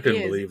 loving it. I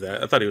couldn't believe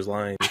that. I thought he was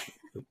lying.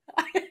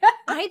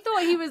 I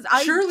thought he was.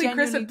 I Surely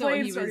Chris genuinely had thought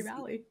played he Stardew was.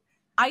 Valley.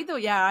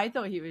 I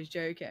thought he was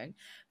joking.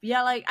 But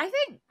yeah, like I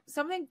think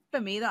something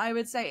for me that I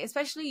would say,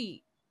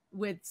 especially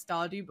with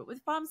Stardew, but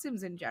with farm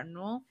sims in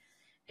general,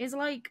 is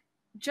like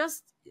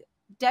just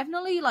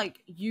definitely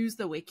like use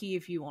the wiki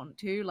if you want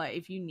to. Like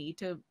if you need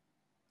to,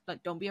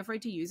 like don't be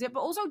afraid to use it,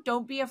 but also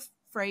don't be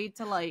afraid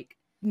to like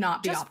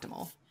Not be just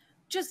optimal.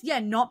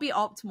 not be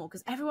optimal,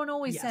 because everyone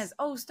always Yes. says,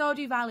 oh,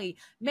 Stardew Valley,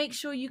 make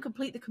sure you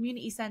complete the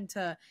community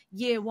center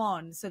year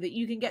 1 so that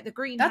you can get the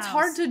greenhouse. That's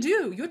hard to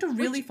do. You have to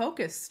really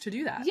focus to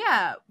do that.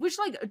 Yeah, which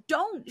like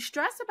don't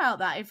stress about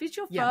that. If it's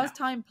your first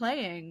time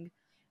playing,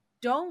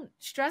 don't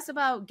stress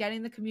about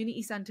getting the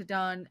community center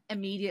done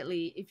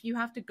immediately. If you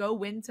have to go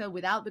winter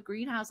without the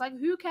greenhouse, like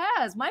who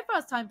cares? My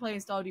first time playing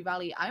Stardew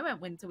Valley, I went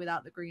winter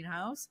without the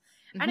greenhouse,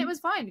 and it was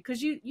fine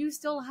because you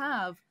still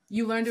have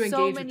you learn to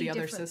so engage with many the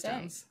other different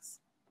systems. things.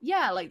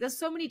 Yeah, like there's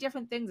so many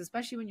different things,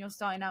 especially when you're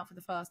starting out for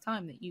the first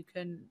time, that you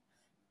can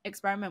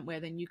experiment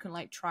with and you can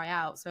like try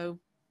out. So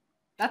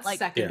that's like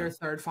second or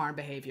third farm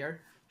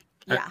behavior.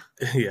 Yeah.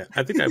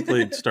 I think I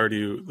played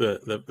Stardew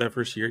that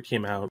first year it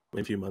came out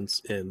a few months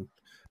in,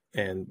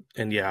 and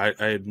yeah,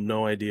 I had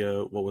no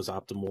idea what was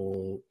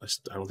optimal.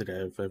 I don't think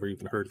I've ever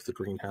even heard of the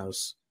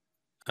greenhouse.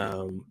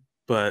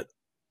 But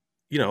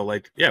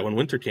like when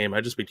winter came,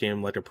 I just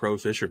became like a pro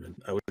fisherman.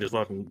 I would just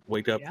fucking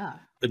wake up,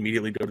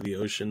 immediately go to the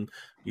ocean,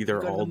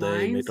 either all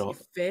day, mines, make all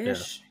you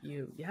fish,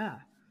 yeah,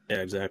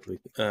 exactly.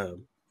 I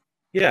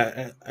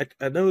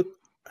know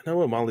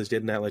what Molly's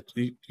getting at. Like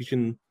you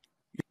can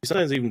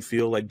sometimes even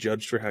feel like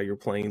judged for how you're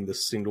playing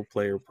this single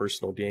player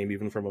personal game,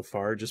 even from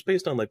afar, just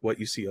based on like what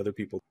you see other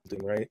people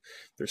doing. Right?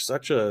 There's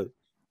such a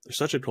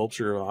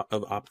culture of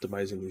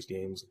optimizing these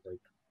games,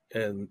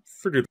 and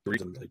for good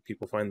reason. Like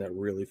people find that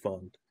really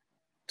fun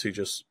to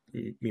just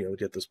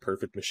get this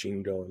perfect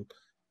machine going.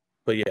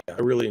 But yeah, I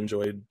really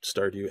enjoyed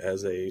Stardew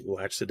as a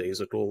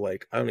lackadaisical.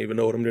 Like I don't even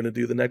know what I'm gonna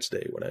do the next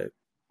day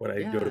when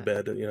I go to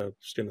bed.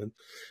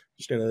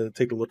 Just gonna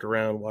take a look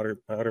around, water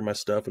my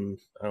stuff, and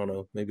I don't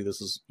know. Maybe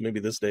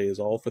this day is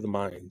all for the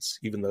mines,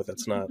 even though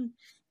that's not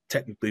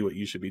technically what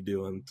you should be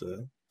doing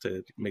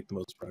to make the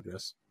most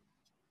progress.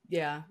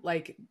 Yeah,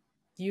 like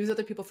use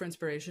other people for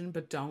inspiration,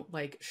 but don't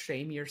like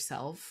shame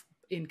yourself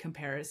in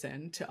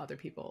comparison to other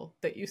people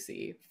that you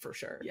see, for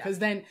sure. Because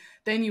then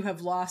you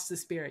have lost the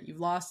spirit, you've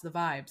lost the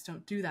vibes.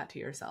 Don't do that to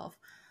yourself.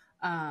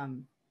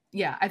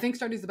 I think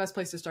Stardew is the best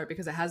place to start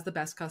because it has the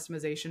best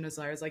customization as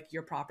far as like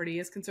your property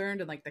is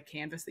concerned and like the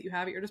canvas that you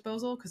have at your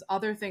disposal. Because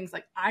other things,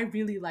 like I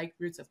really like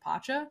Roots of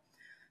Pacha.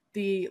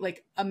 The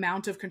like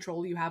amount of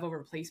control you have over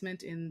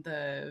placement in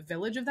the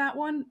village of that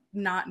one,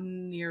 not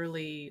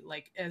nearly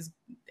like as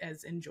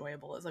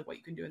enjoyable as like what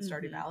you can do in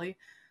Stardew Valley.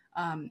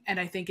 And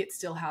I think it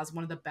still has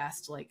one of the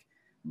best like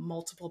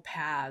multiple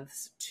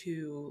paths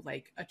to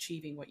like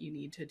achieving what you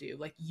need to do.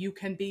 Like you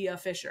can be a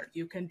fisher,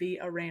 you can be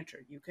a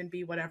rancher, you can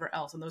be whatever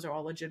else, and those are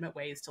all legitimate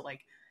ways to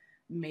like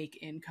make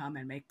income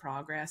and make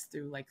progress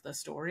through like the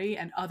story.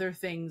 And other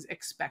things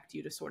expect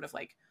you to sort of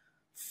like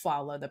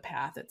follow the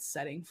path it's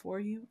setting for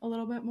you a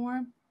little bit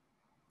more.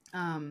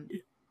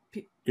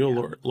 You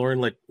know, Yeah. Lauren,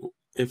 like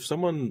if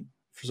someone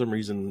for some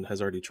reason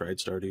has already tried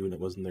Stardew and it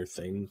wasn't their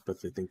thing,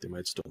 but they think they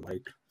might still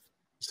like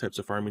these types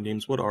of farming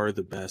games, what are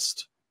the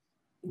best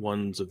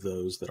ones of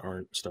those that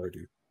aren't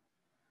Stardew?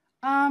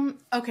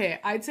 Okay,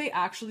 I'd say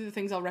actually the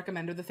things I'll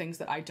recommend are the things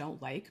that I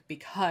don't like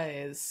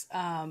because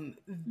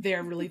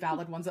they're really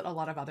valid ones that a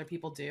lot of other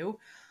people do.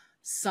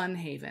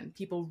 Sunhaven.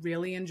 People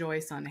really enjoy Oh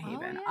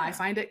Sunhaven. I yeah.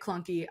 find it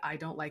clunky. I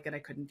don't like it. I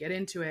couldn't get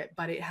into it,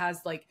 but it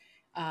has like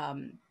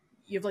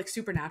you have like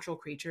supernatural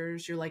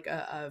creatures. You're like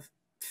a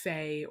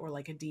fae or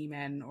like a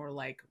demon or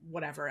like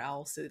whatever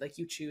else like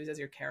you choose as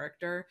your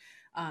character.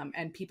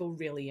 And people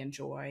really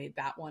enjoy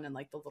that one and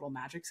like the little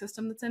magic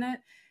system that's in it.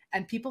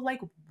 And people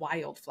like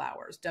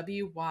wildflowers,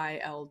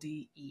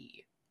 WYLDE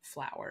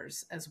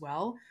flowers as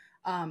well.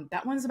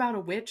 That one's about a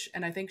witch,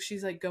 and I think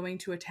she's like going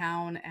to a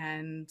town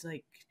and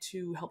like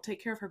to help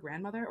take care of her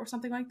grandmother or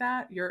something like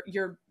that.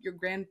 Your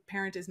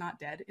grandparent is not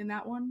dead in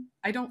that one,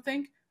 I don't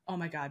think. Oh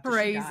my god, did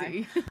she die?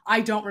 Crazy.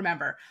 I don't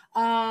remember.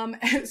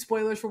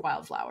 Spoilers for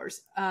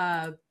Wildflowers.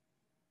 But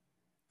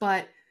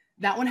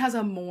that one has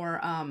a more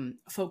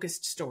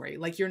focused story.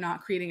 Like you're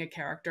not creating a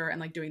character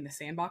and like doing the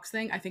sandbox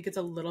thing. I think it's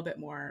a little bit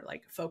more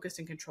like focused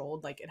and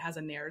controlled. Like it has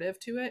a narrative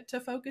to it to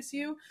focus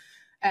you.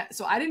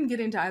 So I didn't get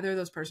into either of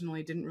those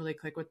personally. Didn't really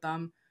click with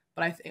them.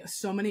 But I think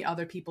so many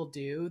other people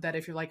do that.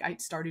 If you're like,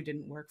 Stardew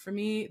didn't work for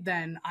me,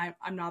 then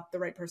I'm not the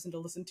right person to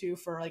listen to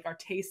for like our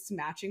tastes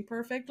matching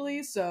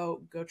perfectly.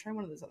 So go try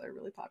one of those other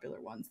really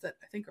popular ones that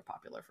I think are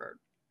popular for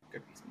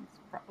good reasons.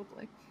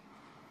 Probably.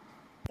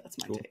 That's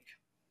my Cool. take.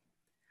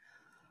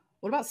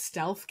 What about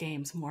stealth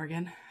games,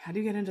 Morgan? How do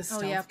you get into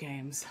stealth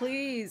games?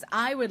 Please,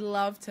 I would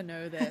love to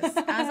know this.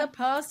 As a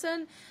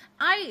person,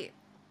 I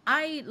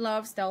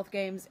love stealth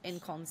games in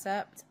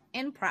concept.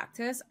 In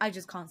practice, I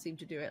just can't seem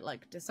to do it.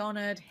 Like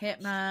Dishonored,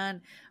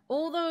 Hitman,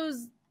 all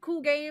those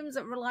cool games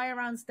that rely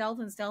around stealth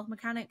and stealth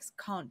mechanics,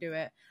 can't do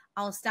it.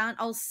 I'll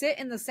sit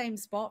in the same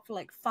spot for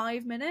like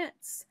 5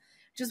 minutes,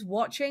 just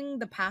watching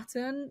the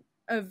pattern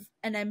of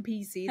an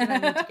NPC that I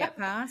need to get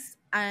past,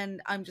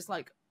 and I'm just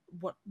like,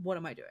 what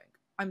am I doing?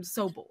 I'm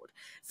so bored.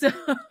 So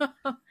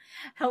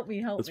help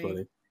me. That's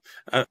funny.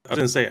 I was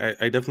gonna say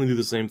I definitely do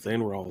the same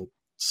thing where I'll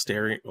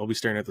be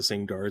staring at the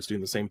same guards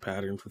doing the same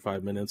pattern for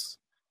 5 minutes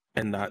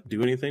and not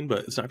do anything.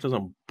 But it's not because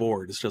I'm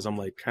bored. It's because I'm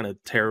like kind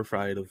of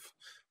terrified of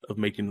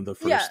making the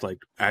first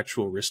like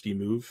actual risky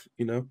move,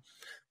 you know.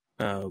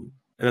 And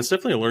that's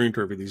definitely a learning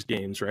curve for these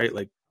games, right?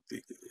 Like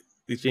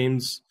these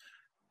games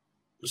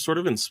sort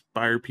of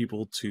inspire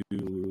people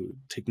to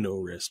take no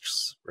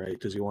risks, right?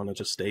 Because you want to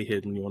just stay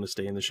hidden, you want to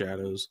stay in the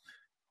shadows,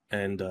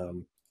 and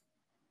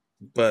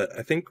but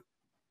I think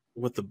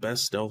what the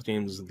best stealth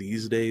games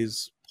these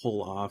days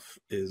pull off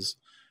is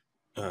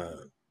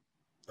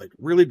like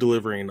really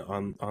delivering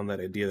on that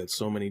idea that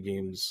so many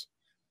games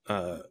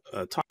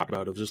talk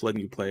about of just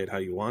letting you play it how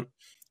you want,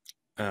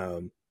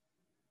 or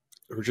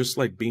just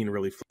like being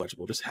really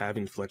flexible, just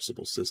having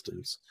flexible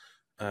systems.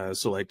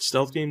 So like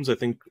stealth games, I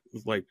think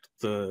like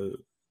the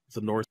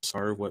North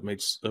Star of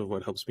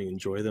what helps me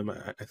enjoy them.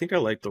 I think I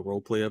like the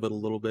role play of it a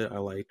little bit. I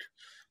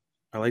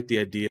like the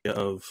idea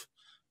of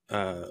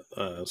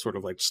sort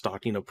of like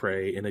stalking a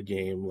prey in a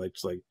game, like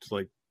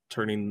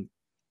turning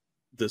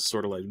this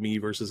sort of like me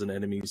versus an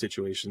enemy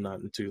situation not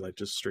into like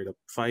just straight up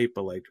fight,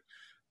 but like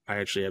I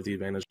actually have the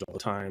advantage all the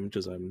time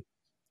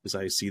because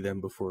I see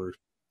them before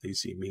they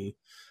see me.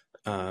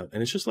 And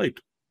it's just like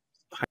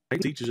hide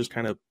and seek is just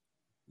kind of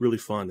really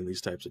fun in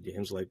these types of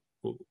games. Like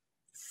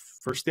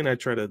first thing I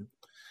try to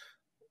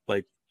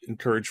like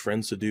encourage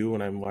friends to do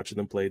when I'm watching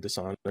them play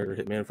Dishonored or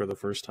Hitman for the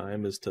first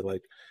time is to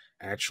like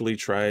actually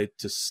try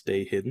to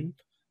stay hidden,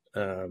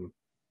 and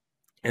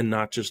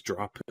not just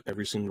drop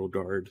every single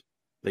guard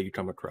that you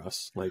come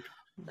across. Like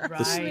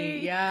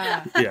Right,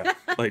 yeah. yeah,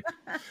 like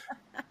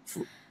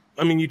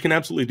I mean, you can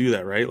absolutely do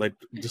that, right? Like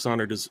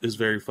Dishonored is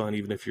very fun,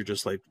 even if you're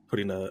just like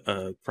putting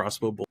a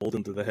crossbow bolt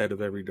into the head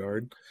of every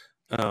guard.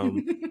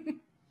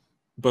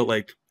 But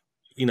like,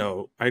 you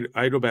know,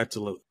 I go back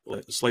to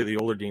slightly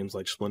older games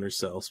like Splinter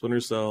Cell. Splinter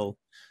Cell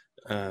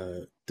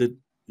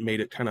made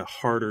it kind of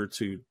harder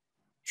to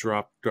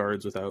drop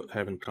guards without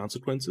having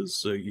consequences.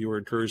 So you were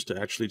encouraged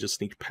to actually just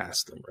sneak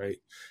past them, right?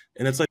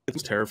 And it's like the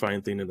most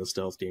terrifying thing in a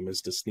stealth game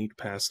is to sneak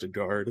past a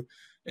guard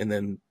and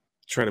then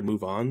try to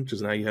move on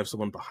because now you have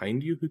someone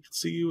behind you who can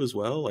see you as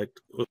well. Like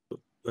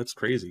that's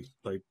crazy.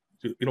 Like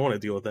you don't want to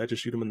deal with that.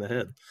 Just shoot them in the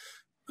head.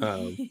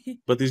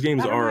 But these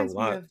games That are a reminds me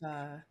lot.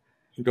 of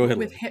Go ahead.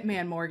 With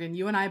Hitman, Morgan,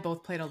 you and I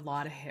both played a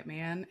lot of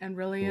Hitman and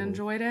really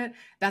enjoyed it.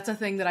 That's a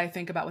thing that I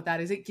think about with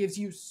that is it gives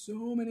you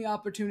so many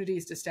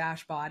opportunities to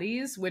stash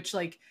bodies, which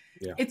like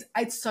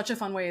it's such a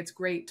fun way. It's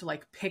great to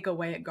like pick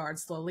away at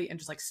guards slowly and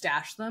just like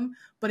stash them,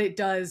 but it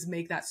does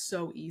make that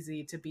so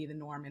easy to be the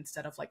norm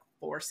instead of like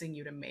forcing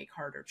you to make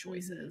harder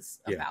choices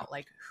about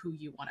like who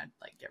you want to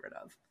like get rid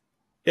of.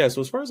 Yeah, so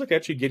as far as like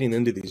actually getting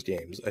into these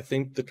games, I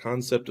think the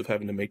concept of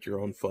having to make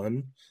your own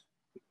fun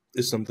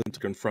is something to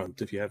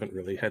confront if you haven't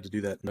really had to do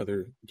that in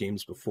other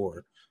games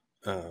before.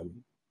 You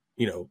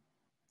know,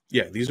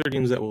 Yeah, these are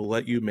games that will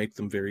let you make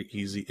them very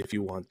easy if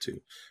you want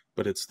to,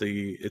 but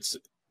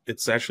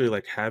it's actually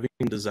like having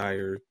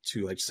desire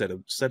to like set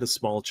a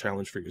small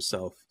challenge for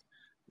yourself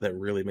that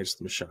really makes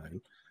them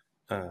shine.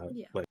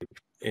 Yeah. Like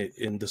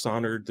in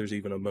Dishonored, there's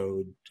even a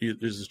mode.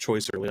 There's a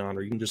choice early on,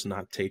 or you can just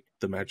not take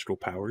the magical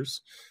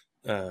powers.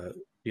 Uh,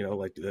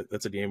 like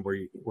that's a game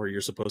where you're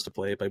supposed to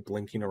play it by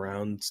blinking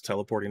around,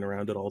 teleporting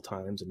around at all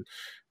times, and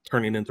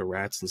turning into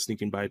rats and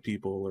sneaking by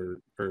people,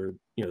 or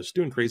just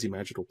doing crazy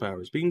magical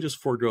powers. But you can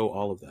just forego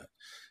all of that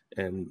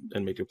and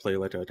make it play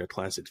like a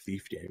classic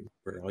thief game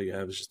where all you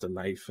have is just a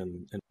knife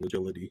and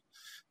agility,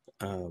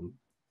 um,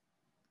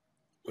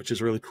 which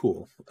is really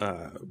cool.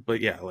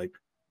 But yeah, like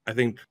I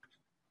think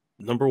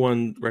number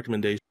one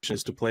recommendation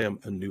is to play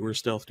a newer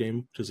stealth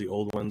game because the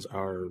old ones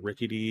are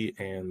rickety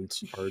and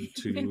hard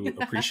to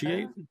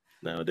appreciate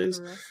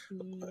nowadays.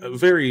 A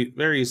very,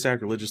 very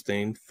sacrilegious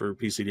thing for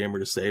PC gamer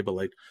to say, but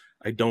like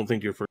I don't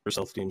think your first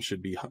stealth game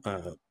should be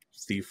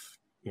Thief,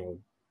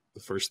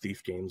 the first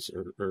Thief games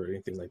or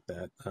anything like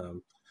that.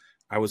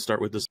 I would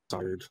start with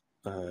Dishonored.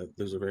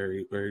 Those are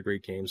very, very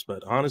great games,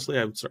 but honestly,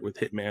 I would start with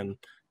Hitman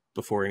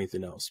before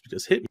anything else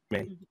because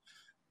Hitman,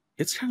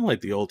 it's kind of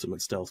like the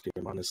ultimate stealth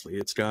game. Honestly,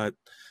 it's got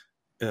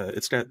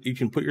you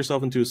can put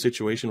yourself into a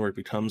situation where it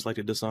becomes like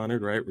a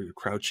Dishonored, right? Where you're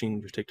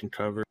crouching, you're taking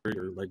cover,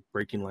 you're like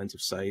breaking lines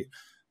of sight,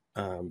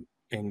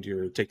 and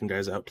you're taking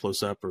guys out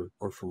close up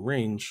or from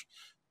range.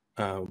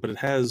 But it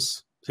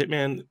has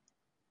Hitman.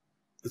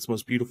 Its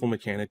most beautiful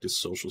mechanic is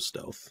social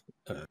stealth.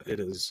 It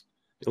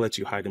lets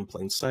you hide in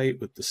plain sight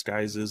with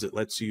disguises. It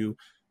lets you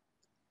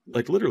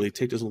like literally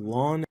take as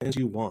long as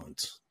you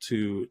want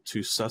to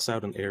suss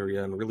out an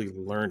area and really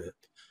learn it,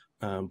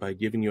 by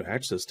giving you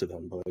access to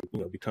them, by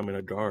becoming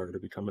a guard or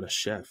becoming a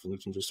chef, and you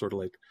can just sort of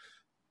like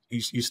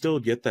you still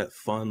get that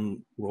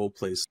fun role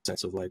play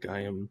sense of like I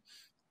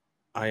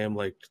am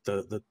like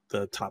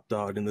the top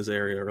dog in this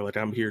area, or like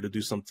I'm here to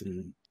do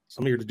something.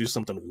 I'm here to do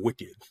something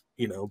wicked,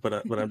 but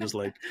I'm just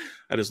like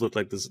I just look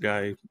like this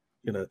guy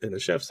in a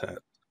chef's hat.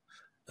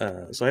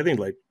 So I think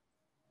like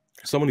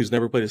someone who's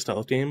never played a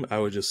stealth game, I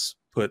would just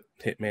put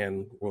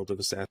Hitman World of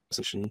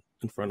Assassination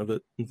in front of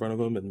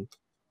them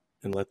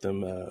and let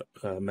them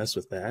mess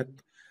with that.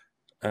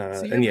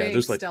 So you're And yeah, big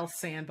there's like stealth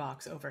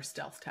sandbox over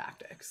stealth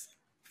tactics,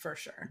 for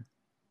sure.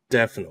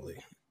 definitely,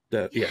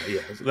 yeah.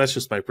 That's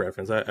just my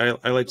preference.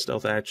 I like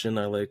stealth action.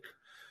 I like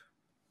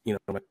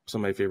some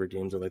of my favorite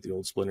games are like the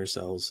old Splinter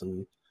Cells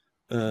and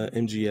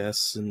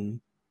MGS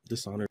and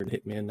Dishonored and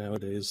Hitman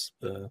nowadays.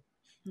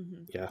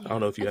 Yeah, I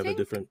don't know if you have a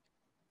different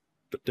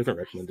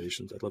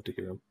recommendations. I'd love to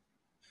hear them.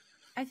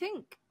 I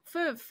think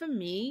for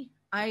me,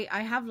 I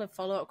have a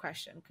follow-up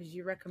question because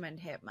you recommend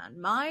Hitman.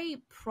 My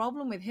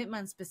problem with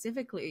Hitman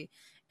specifically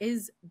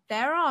is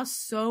there are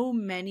so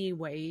many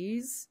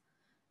ways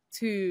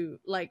to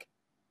like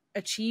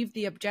achieve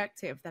the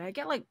objective that I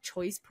get like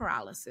choice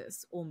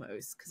paralysis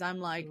almost because I'm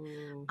like,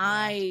 Ooh, yeah.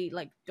 I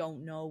like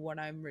don't know what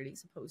I'm really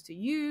supposed to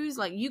use.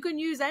 Like you can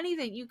use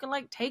anything. You can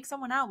like take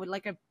someone out with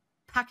like a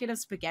packet of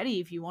spaghetti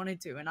if you wanted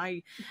to, and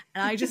I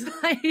just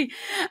like,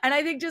 and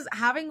I think just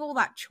having all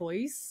that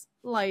choice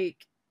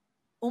like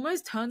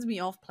almost turns me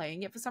off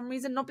playing it for some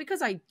reason. Not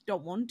because I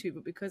don't want to,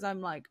 but because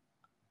I'm like,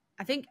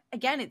 I think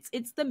again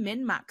it's the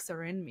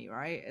min-maxer in me,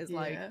 right? Is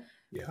like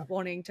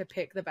wanting to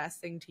pick the best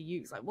thing to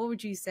use. Like what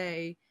would you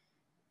say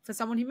for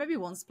someone who maybe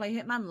wants to play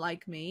Hitman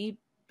like me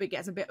but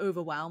gets a bit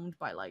overwhelmed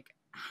by like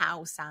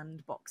how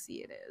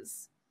sandboxy it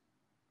is?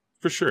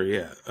 For sure,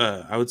 yeah.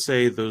 I would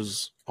say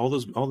all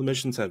the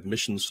missions have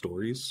mission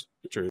stories,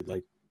 which are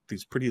like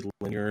these pretty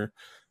linear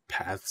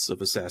paths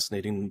of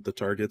assassinating the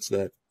targets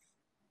that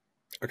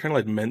are kind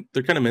of like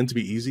they're kind of meant to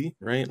be easy,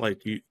 right?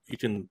 Like you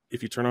can,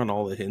 if you turn on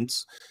all the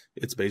hints,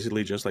 it's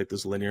basically just like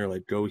this linear,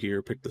 like go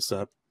here, pick this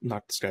up,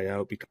 knock this guy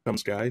out, become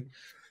this guy.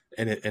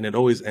 And it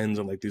always ends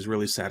on like these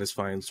really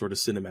satisfying sort of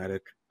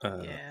cinematic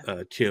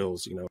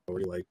kills, where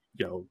you like,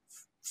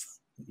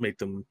 make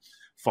them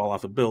fall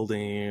off a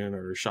building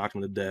or shock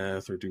them to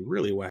death or do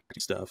really wacky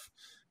stuff,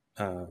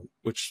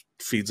 which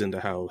feeds into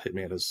how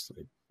Hitman is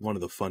like one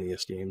of the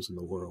funniest games in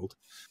the world.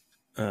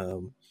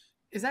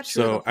 Is that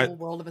true of the whole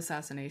World of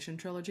Assassination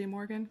trilogy,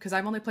 Morgan? Because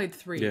I've only played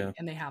 3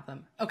 and they have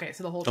them. Okay,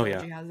 so the whole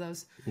trilogy has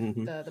those.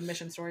 Mm-hmm. The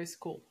mission stories,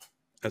 cool.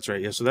 That's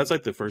right. Yeah, so that's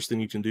like the first thing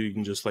you can do. You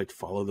can just like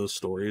follow those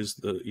stories.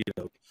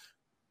 That'll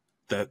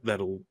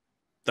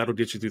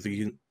get you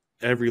through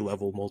every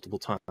level multiple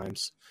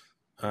times.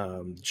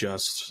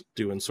 Just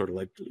doing sort of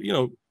like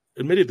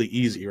admittedly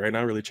easy, right?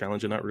 Not really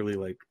challenging, not really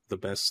like the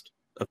best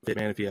of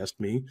Hitman if you ask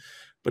me,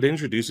 but it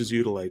introduces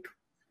you to like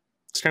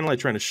it's kind of like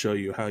trying to show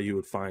you how you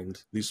would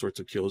find these sorts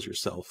of kills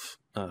yourself,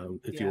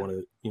 if you want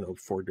to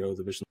forego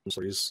the mission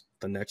stories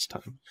the next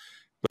time.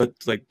 But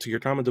like to your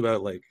comment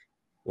about like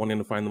wanting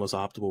to find the most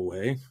optimal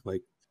way,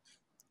 like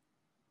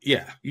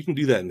yeah, you can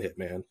do that in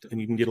Hitman,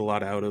 and you can get a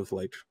lot out of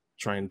like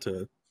trying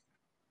to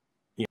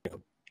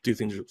do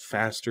things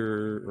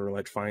faster or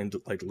like find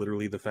like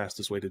literally the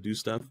fastest way to do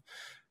stuff.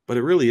 But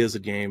it really is a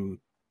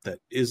game that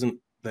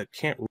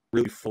can't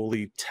really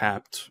fully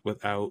tapped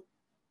without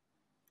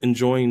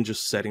enjoying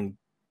just setting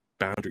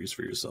boundaries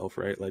for yourself,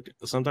 right? Like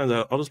sometimes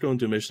I'll just go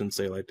into a mission and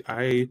say like,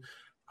 I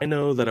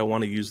know that I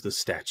want to use this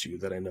statue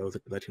that I know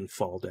that can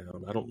fall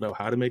down. I don't know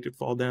how to make it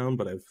fall down,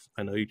 but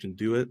I know you can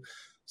do it.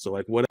 So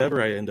like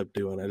whatever I end up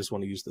doing, I just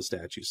want to use the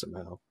statue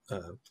somehow.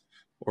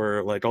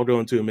 Or like I'll go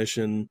into a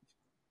mission,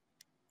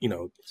 you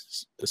know,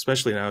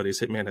 especially nowadays,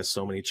 Hitman has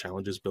so many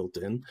challenges built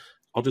in.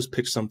 I'll just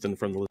pick something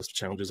from the list of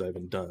challenges I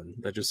haven't done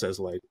that just says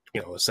like,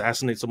 you know,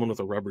 assassinate someone with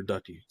a rubber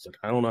ducky. It's like,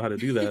 I don't know how to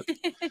do that,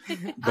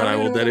 but I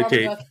will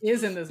dedicate.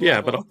 Is in this yeah,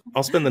 level. but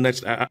I'll spend the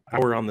next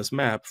hour on this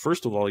map.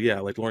 First of all,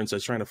 yeah, like Lauren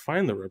says, trying to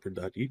find the rubber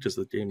ducky because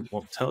the game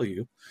won't tell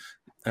you,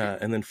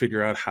 and then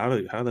figure out how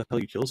the hell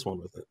you kill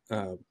someone with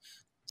it.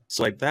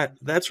 So like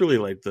that's really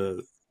like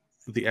the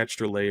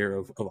extra layer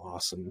of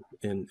awesome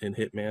in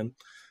Hitman,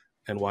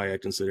 and why I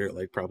consider it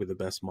like probably the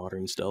best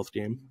modern stealth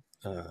game.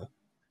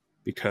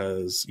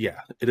 Because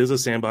yeah, it is a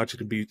sandbox. It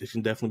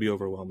can definitely be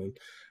overwhelming,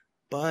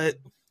 but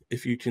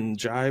if you can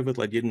jive with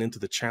like getting into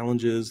the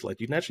challenges,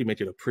 like you can actually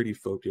make it a pretty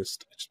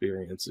focused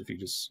experience if you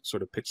just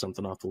sort of pick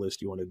something off the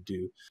list you want to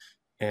do.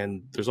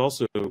 And there's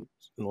also in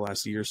the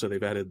last year or so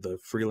they've added the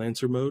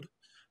freelancer mode,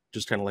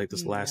 just kind of like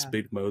this last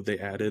big mode they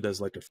added as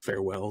like a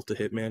farewell to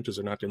Hitman, because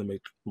they're not going to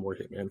make more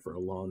Hitman for a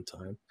long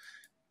time.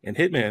 And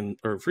Hitman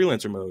or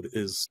freelancer mode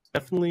is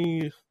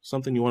definitely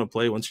something you want to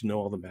play once you know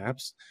all the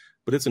maps,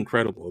 but it's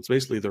incredible. It's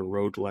basically the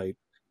roguelike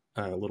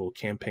little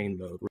campaign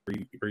mode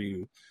where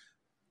you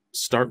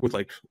start with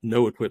like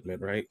no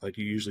equipment, right? Like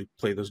you usually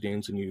play those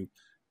games and you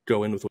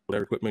go in with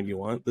whatever equipment you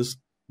want. This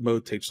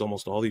mode takes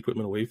almost all the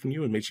equipment away from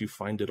you and makes you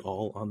find it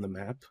all on the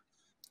map,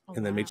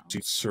 and then makes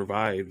you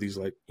survive these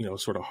like, you know,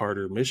 sort of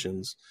harder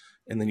missions.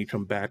 And then you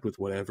come back with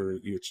whatever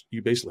you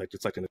basically like,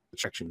 it's like an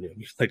extraction game.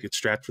 You like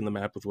extract from the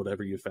map with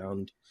whatever you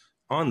found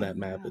on that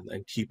map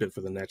and keep it for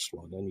the next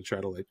one. And you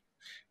try to like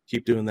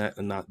keep doing that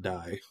and not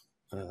die.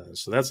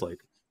 So that's kind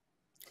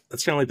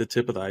of like the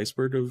tip of the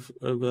iceberg of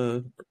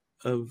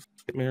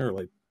Hitman, or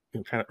like,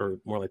 you know, kind of, or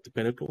more like the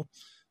pinnacle.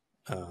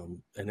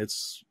 And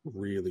it's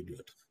really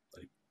good.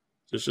 Like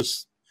there's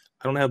just,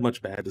 I don't have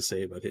much bad to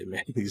say about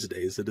Hitman these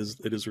days. It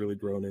is really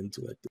grown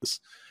into like this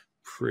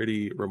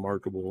pretty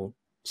remarkable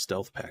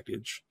stealth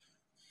package.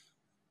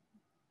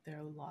 They're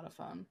a lot of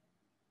fun.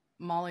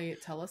 Molly,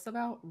 tell us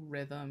about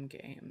rhythm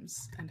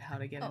games and how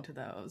to get into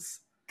those.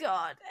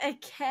 God,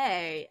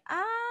 okay.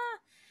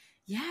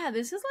 Yeah,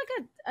 this is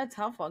like a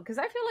tough one, because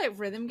I feel like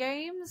rhythm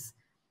games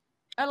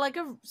are like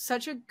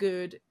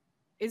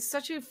it's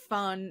such a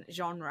fun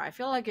genre. I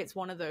feel like it's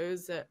one of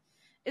those that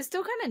it's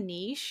still kind of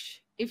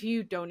niche if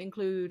you don't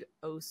include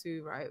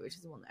Osu, right, which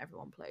is the one that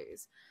everyone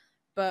plays.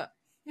 But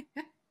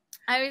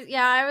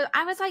I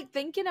was like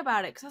thinking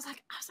about it, because I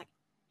was like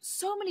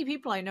so many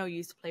people I know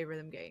used to play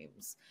rhythm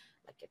games,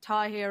 like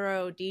Guitar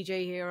Hero,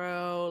 DJ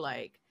Hero,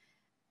 like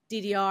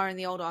DDR in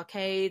the old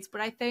arcades.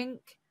 But I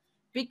think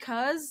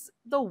because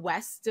the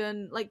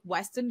Western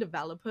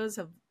developers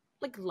have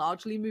like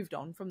largely moved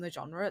on from the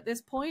genre at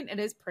this point, it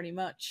is pretty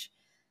much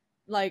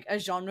like a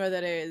genre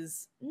that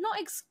is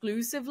not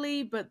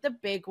exclusively, but the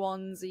big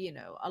ones are, you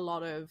know, a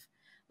lot of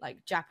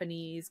like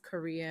Japanese,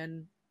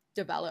 Korean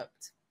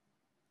developed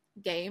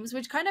games,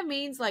 which kind of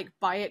means like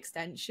by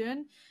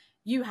extension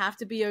you have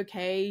to be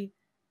okay,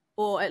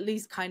 or at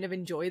least kind of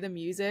enjoy the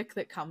music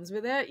that comes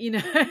with it, you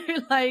know.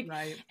 Like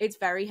it's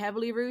very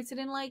heavily rooted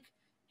in like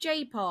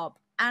J-pop,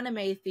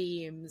 anime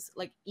themes,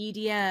 like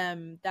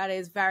EDM. That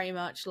is very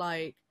much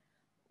like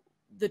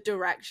the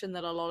direction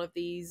that a lot of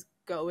these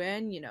go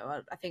in, you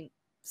know. I think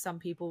some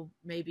people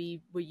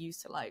maybe were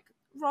used to like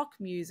rock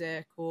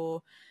music,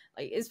 or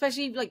like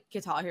especially like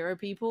Guitar Hero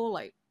people,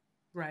 like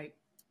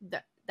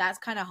that's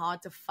kind of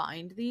hard to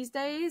find these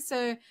days.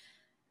 So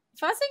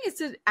first thing is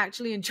to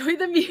actually enjoy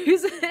the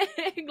music.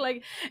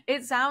 Like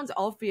it sounds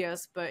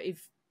obvious, but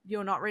if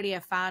you're not really a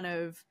fan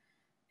of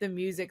the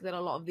music that a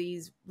lot of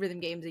these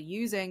rhythm games are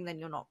using, then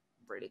you're not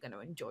really going to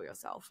enjoy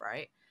yourself,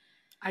 right?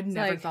 I'd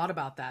never thought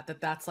about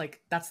that's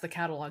the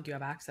catalog you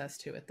have access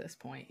to at this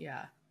point.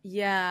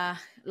 Yeah,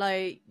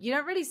 like you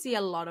don't really see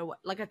a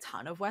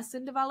ton of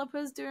Western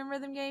developers doing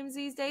rhythm games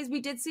these days.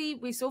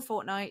 We saw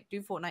Fortnite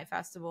do Fortnite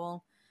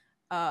Festival,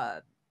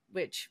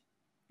 which,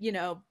 you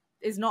know,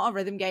 is not a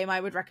rhythm game I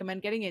would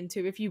recommend getting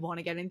into if you want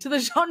to get into the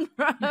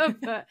genre.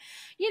 But,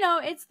 you know,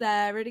 it's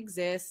there, it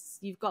exists.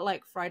 You've got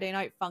like Friday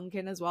Night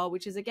Funkin' as well,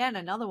 which is again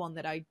another one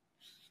that I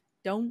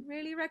don't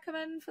really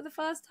recommend for the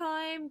first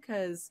time,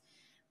 because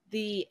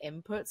the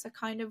inputs are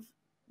kind of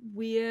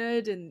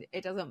weird and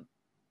it doesn't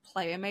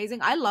play amazing.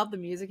 I love the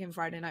music in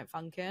Friday Night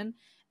Funkin'.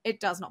 It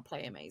does not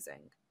play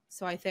amazing.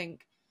 So I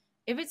think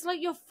if it's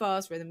like your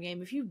first rhythm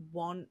game, if you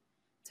want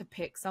to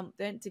pick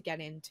something to get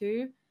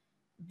into,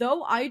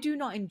 though I do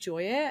not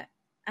enjoy it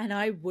and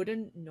I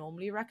wouldn't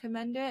normally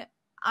recommend it,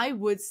 I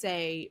would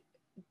say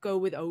go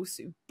with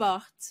Osu,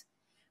 but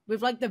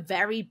with like the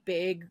very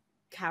big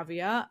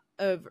caveat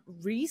of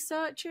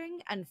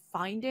researching and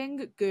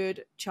finding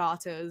good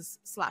charters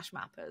 /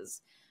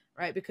 mappers,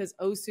 right? Because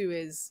Osu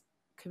is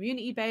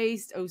community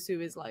based.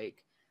 Osu is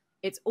like,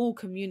 it's all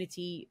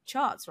community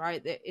charts,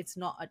 right? It's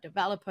not a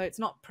developer, it's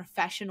not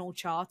professional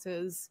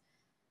charters.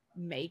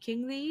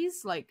 making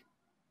these, like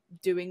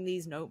doing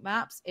these note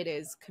maps, it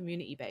is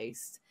community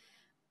based.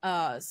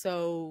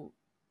 So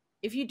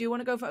if you do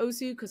want to go for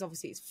Osu, because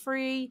obviously it's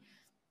free,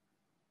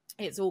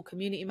 it's all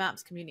community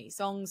maps, community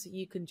songs,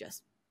 you can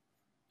just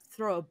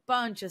throw a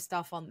bunch of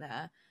stuff on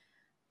there.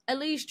 At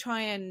least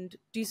try and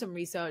do some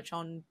research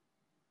on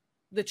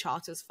the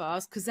charters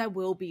first, because there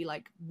will be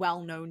like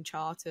well-known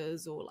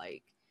charters or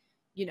like,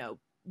 you know,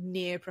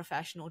 near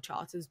professional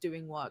charters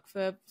doing work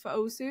for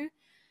Osu.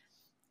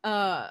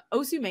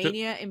 Osu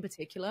Mania in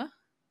particular.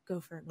 Go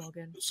for it,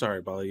 Morgan.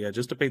 Sorry, Molly. Yeah,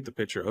 just to paint the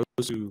picture,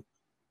 Osu,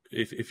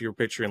 if you're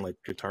picturing like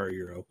Guitar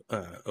Hero,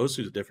 Osu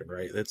is different,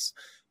 right? It's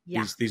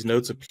these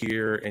notes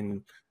appear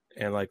and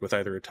like with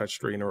either a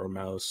touchscreen or a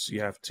mouse, you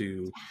have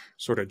to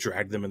sort of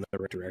drag them in the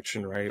right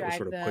direction, right? Or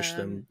sort of push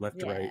them left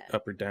to right,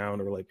 up or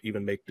down, or like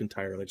even make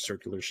entire like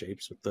circular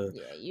shapes with the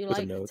you with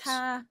like the notes.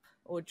 Tap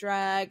or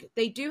drag.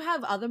 They do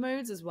have other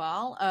modes as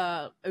well.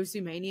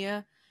 Osu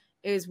Mania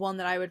is one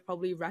that I would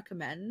probably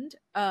recommend.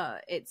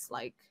 It's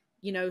like,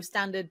 you know,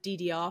 standard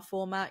DDR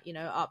format, you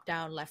know, up,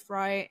 down, left,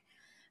 right.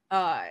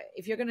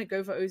 If you're gonna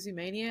go for Osu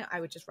Mania,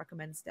 I would just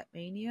recommend Step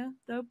Mania,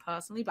 though,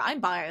 personally. But I'm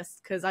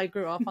biased because I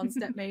grew up on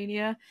Step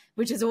Mania,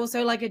 which is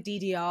also like a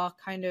DDR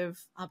kind of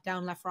up,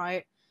 down, left,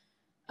 right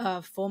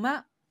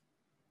format.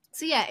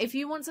 So yeah, if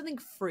you want something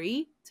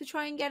free to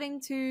try and get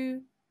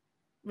into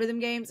rhythm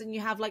games, and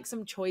you have like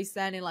some choice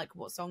then in like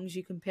what songs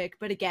you can pick,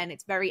 but again,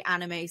 it's very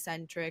anime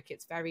centric.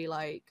 It's very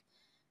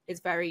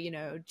you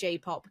know,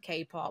 J-pop,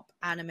 K-pop,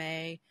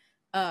 anime,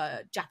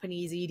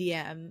 Japanese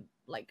EDM,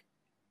 like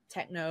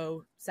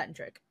techno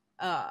centric.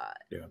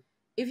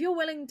 If you're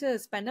willing to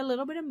spend a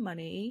little bit of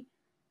money,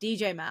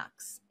 DJ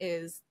Max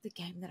is the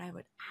game that I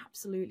would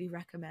absolutely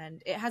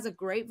recommend. It has a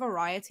great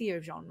variety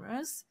of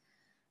genres,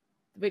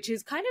 which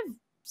is kind of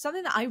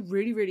something that I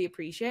really, really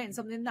appreciate, and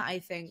something that I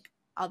think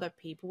other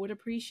people would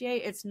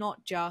appreciate. It's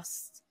not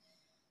just,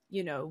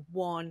 you know,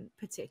 one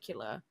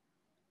particular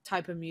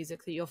type of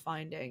music that you're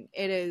finding.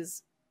 It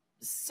is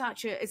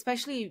such a,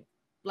 especially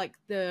like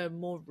the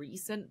more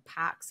recent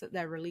packs that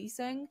they're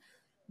releasing,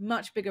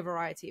 much bigger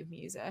variety of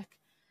music.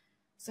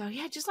 So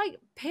yeah, just like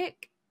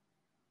pick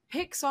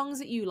songs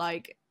that you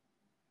like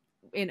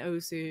in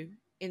Osu,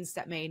 in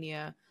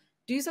Stepmania.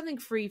 Do something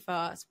free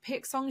first.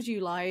 Pick songs you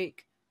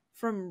like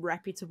from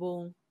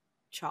reputable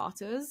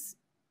charters.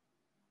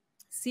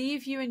 See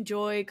if you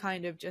enjoy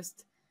kind of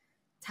just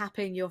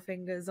tapping your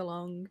fingers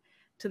along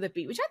to the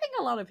beat, which I think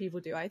a lot of people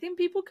do. I think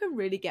people can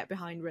really get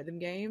behind rhythm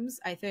games.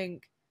 I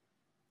think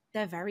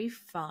they're very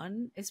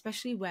fun,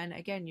 especially when,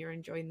 again, you're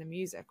enjoying the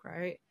music,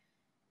 right?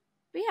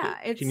 But yeah,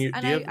 it's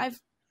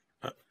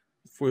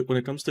when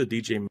it comes to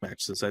DJ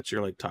Max, is that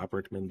your like top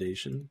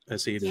recommendation? I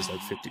see it is like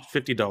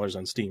 $50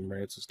 on Steam,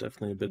 right? So it's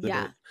definitely a bit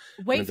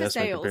of wait for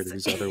sales compared to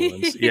these other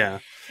ones. Yeah,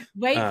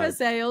 wait for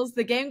sales.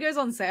 The game goes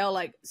on sale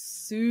like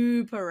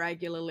super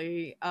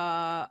regularly.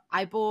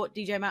 I bought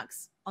DJ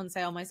Max on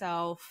sale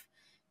myself.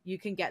 You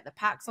can get the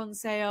packs on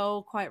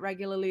sale quite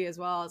regularly as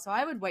well. So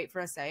I would wait for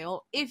a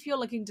sale if you're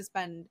looking to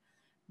spend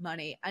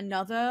money.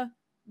 Another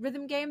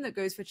rhythm game that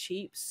goes for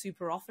cheap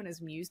super often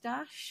is Muse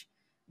Dash,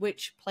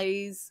 which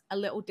plays a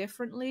little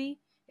differently.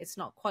 It's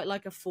not quite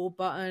like a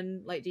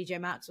 4-button like DJ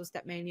Max or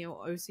Stepmania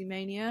or Osu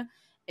Mania.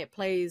 It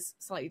plays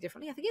slightly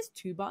differently. I think it's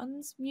 2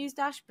 buttons, Muse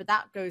Dash, but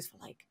that goes for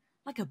like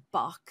 $1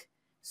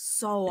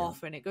 so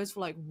often. It goes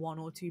for like $1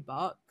 or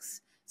 $2.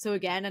 So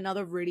again,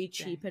 another really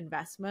cheap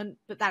investment,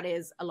 but that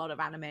is a lot of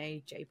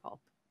anime, J-pop.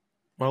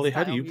 Molly,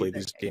 how do you play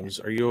these games?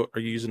 Are you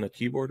using a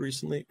keyboard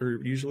recently or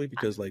usually?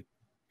 Because like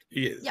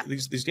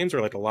these games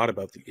are like a lot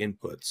about the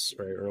inputs,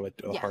 right? Or like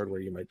the hardware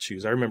you might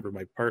choose. I remember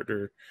my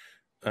partner,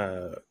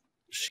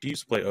 she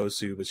used to play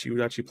Osu, but she would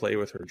actually play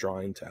with her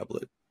drawing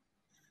tablet.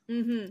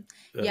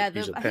 Mm-hmm.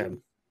 Use a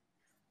pen.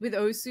 With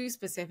Osu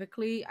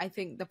specifically, I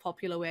think the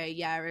popular way,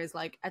 is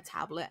like a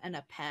tablet and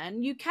a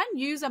pen. You can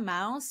use a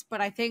mouse,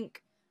 but I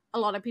think a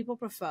lot of people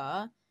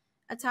prefer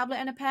a tablet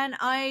and a pen.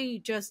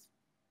 I just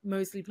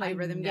mostly play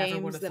rhythm games. I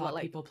never would have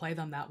thought people play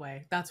them that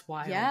way. That's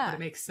wild, but it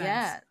makes sense.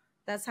 Yeah,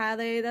 that's how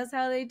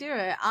they do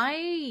it.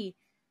 I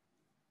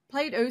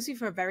played Osu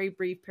for a very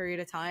brief period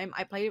of time.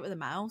 I played it with a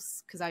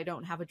mouse because I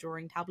don't have a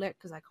drawing tablet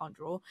because I can't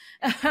draw.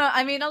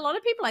 I mean, a lot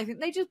of people, I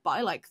think they just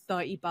buy like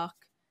 $30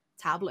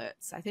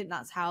 tablets. I think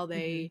that's how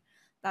they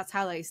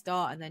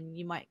start, and then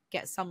you might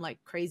get some like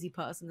crazy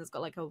person that's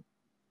got like a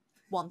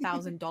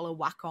 $1,000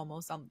 Wacom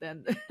or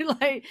something,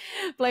 like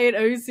playing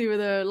Osu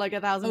with a like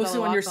 $1,000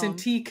 Osu on your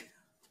Cintiq.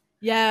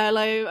 Yeah,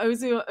 like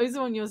Osu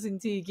on your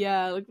Cintiq.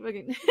 Yeah, like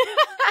fucking.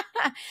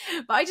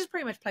 But I just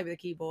pretty much play with a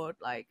keyboard,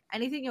 like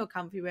anything you're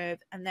comfy with.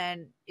 And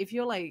then if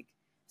you're like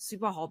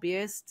super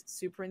hobbyist,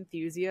 super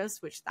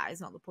enthusiast, which that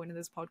is not the point of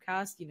this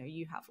podcast, you know,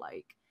 you have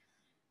like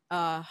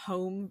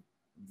home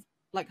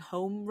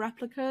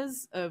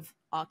replicas of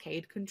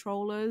arcade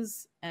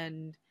controllers,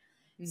 and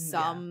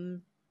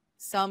some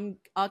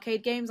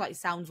arcade games like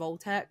Sound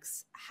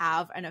Voltex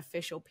have an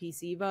official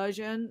PC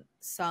version.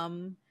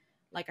 Some,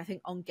 like I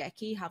think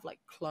Ongeki, have like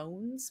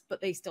clones,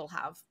 but they still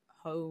have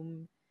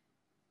home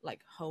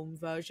like home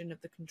version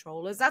of the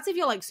controllers. That's if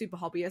you're like super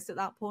hobbyist at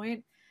that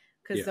point,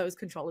 because Yeah. those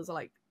controllers are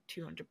like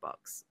 $200,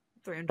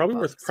 $300.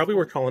 Probably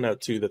worth calling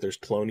out too that there's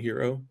Clone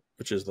Hero,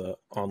 which is the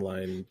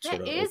online There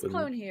sort of is open.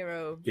 Clone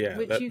Hero, Yeah,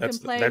 which you can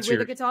play with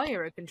a Guitar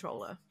Hero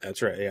controller.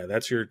 That's right. Yeah,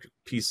 that's your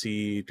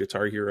PC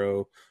Guitar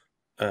Hero,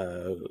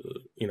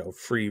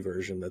 free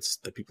version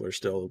that people are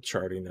still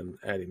charting and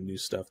adding new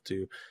stuff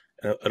to.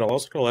 And I'll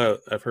also call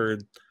out, I've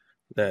heard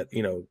that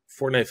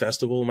Fortnite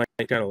Festival might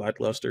be kind of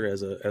lackluster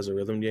as a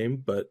rhythm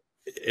game, but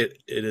it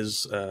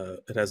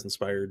has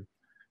inspired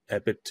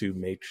Epic to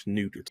make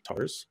new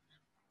guitars.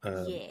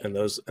 And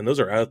those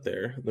are out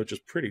there, which is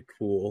pretty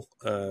cool.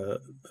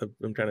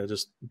 I'm kind of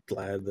just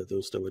glad that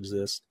those still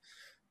exist.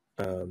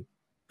 And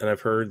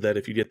I've heard that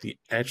if you get the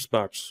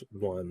Xbox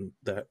One,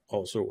 that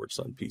also works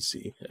on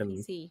PC. And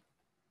PC.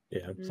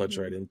 Yeah, plugs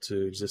right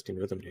into existing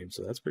rhythm games,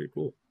 so that's pretty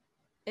cool.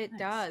 It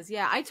does.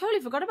 Yeah, I totally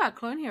forgot about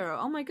Clone Hero.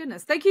 Oh my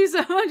goodness. Thank you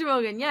so much,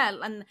 Morgan. Yeah,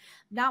 and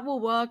that will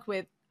work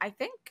with, I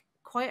think,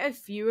 quite a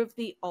few of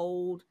the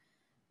old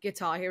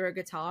Guitar Hero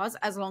guitars,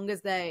 as long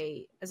as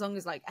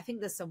like, I think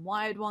there's some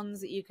wired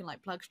ones that you can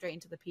like plug straight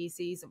into the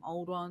PC, some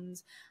old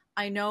ones.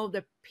 I know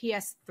the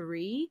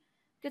PS3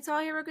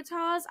 Guitar Hero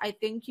guitars, I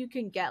think you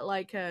can get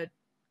like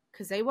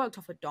because they worked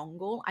off a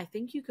dongle, I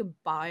think you can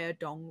buy a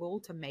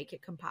dongle to make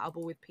it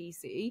compatible with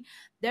PC.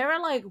 There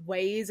are like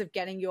ways of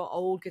getting your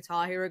old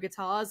Guitar Hero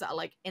guitars that are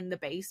like in the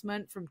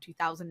basement from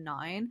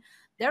 2009.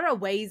 There are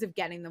ways of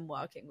getting them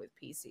working with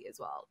PC as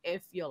well.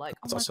 If you're like,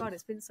 oh my God,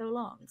 it's been so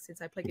long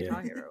since I played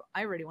Guitar Hero.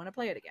 I really want to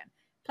play it again.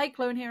 Play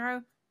Clone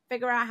Hero,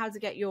 figure out how to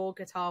get your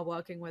guitar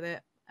working with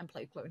it, and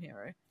play Clone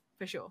Hero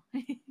for sure.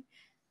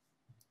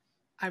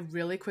 I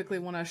really quickly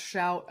want to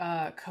shout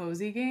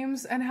cozy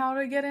games and how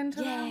to get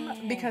into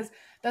them, because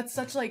that's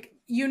such like,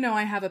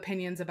 I have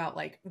opinions about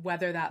like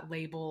whether that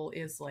label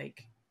is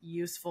like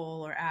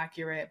useful or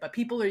accurate, but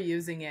people are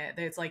using it.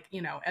 It's like,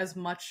 as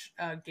much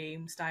a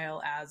game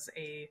style as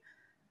a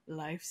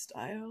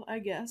lifestyle, I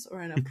guess,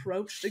 or an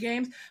approach to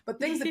games, but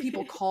things that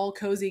people call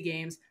cozy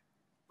games,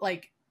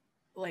 like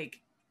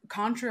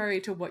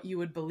contrary to what you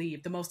would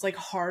believe, the most like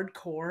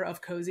hardcore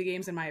of cozy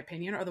games, in my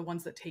opinion, are the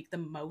ones that take the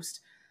most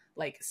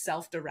like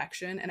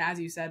self-direction, and as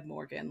you said,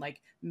 Morgan, like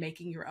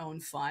making your own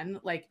fun.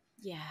 Like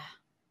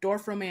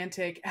Dwarf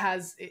Romantic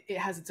has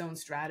its own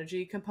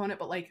strategy component,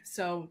 but like,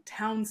 so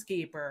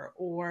Townscaper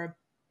or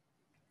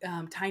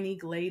Tiny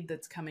Glade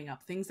that's coming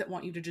up, things that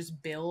want you to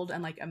just build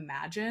and like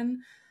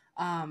imagine.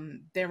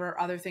 There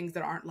are other things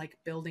that aren't like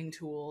building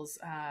tools,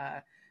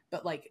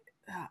 but like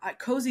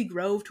Cozy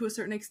Grove, to a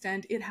certain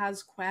extent, it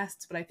has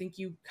quests, but I think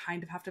you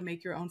kind of have to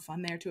make your own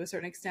fun there to a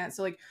certain extent.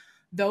 So like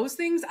those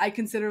things I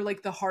consider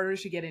like the harder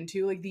to get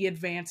into. Like the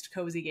advanced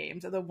cozy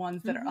games are the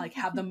ones that are like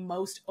have the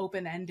most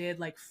open-ended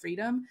like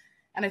freedom.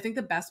 And I think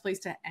the best place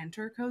to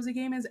enter cozy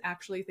game is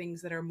actually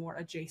things that are more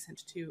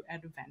adjacent to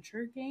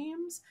adventure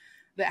games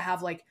that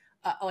have like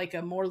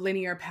a more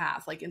linear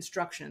path, like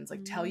instructions,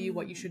 like tell you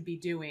what you should be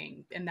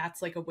doing. And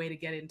that's like a way to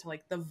get into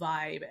like the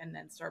vibe and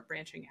then start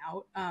branching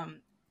out.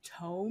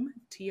 Tome,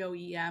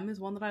 TOEM, is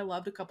one that I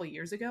loved a couple of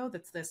years ago.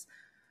 That's this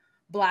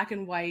black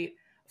and white,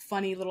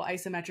 funny little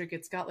isometric.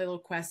 It's got little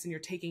quests and you're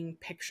taking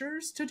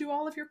pictures to do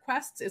all of your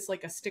quests. It's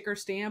like a sticker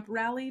stamp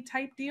rally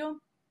type deal.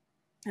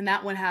 And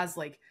that one has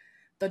like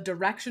the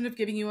direction of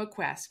giving you a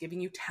quest, giving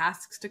you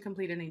tasks to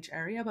complete in each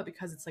area. But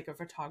because it's like a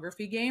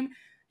photography game,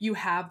 you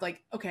have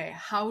like, okay,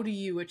 how do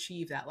you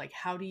achieve that? Like,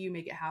 how do you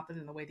make it happen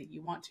in the way that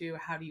you want to?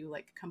 How do you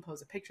like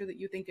compose a picture that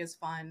you think is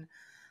fun?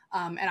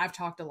 And I've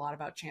talked a lot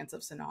about Chants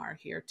of Sonar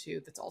here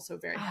too. That's also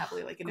very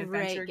heavily like an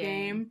adventure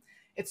game.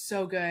 It's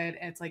so good.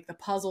 And it's like the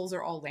puzzles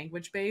are all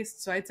language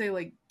based. So I'd say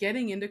like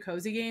getting into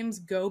cozy games,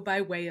 go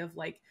by way of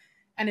like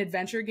an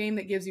adventure game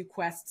that gives you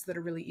quests that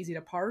are really easy to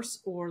parse,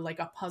 or like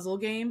a puzzle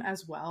game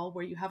as well,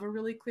 where you have a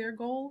really clear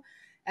goal.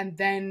 And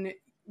then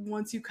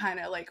once you kind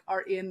of like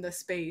are in the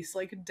space,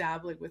 like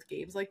dabbling with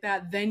games like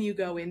that, then you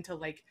go into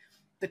like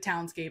the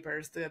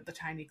Townscapers, the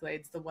Tiny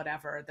Glades, the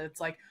whatever, that's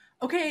like,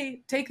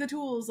 okay, take the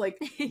tools, like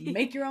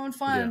make your own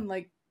fun,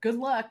 like good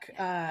luck.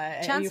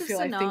 Chants of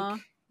Sonar, I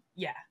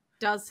think,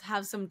 does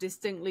have some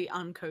distinctly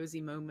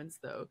uncozy moments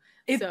though.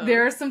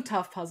 There are some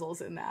tough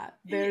puzzles in that.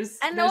 There's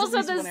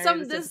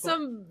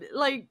some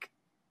like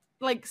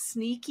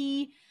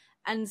sneaky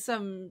and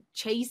some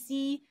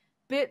chasey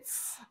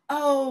bits.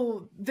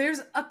 Oh,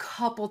 there's a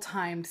couple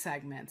timed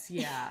segments.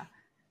 Yeah.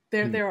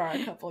 There are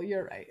a couple,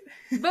 you're right.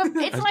 But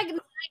it's like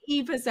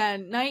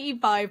 90%,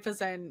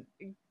 95%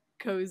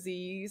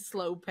 cozy,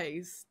 slow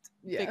paced,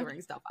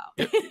 figuring stuff out.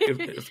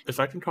 if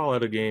I can call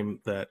out a game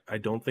that I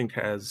don't think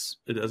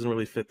it doesn't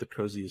really fit the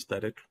cozy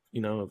aesthetic,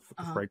 of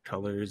bright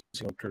colors,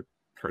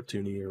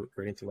 cartoony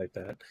or anything like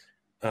that.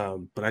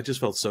 But I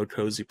just felt so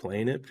cozy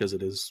playing it because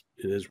it is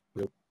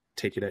real,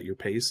 take it at your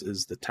pace,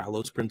 is the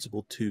Talos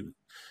Principle 2.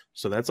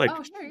 So that's like,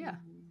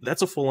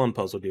 that's a full-on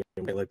puzzle game.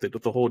 Right? Like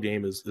the whole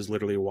game is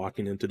literally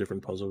walking into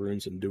different puzzle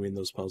rooms and doing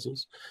those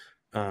puzzles.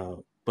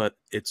 But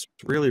it's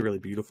really, really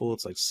beautiful.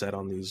 It's like set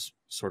on these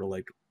sort of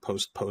like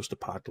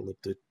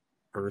post-apocalyptic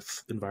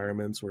Earth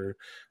environments where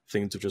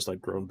things have just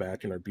like grown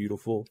back and are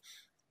beautiful.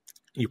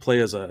 You play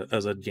as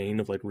a gang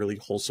of like really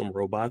wholesome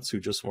robots who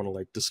just want to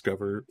like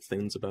discover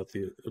things about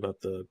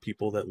the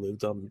people that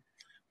lived on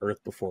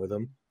Earth before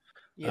them.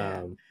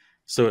 Yeah.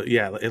 So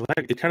yeah,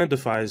 it kind of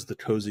defies the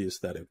cozy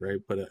aesthetic, right?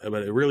 But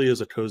it really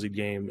is a cozy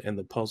game, and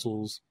the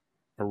puzzles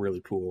are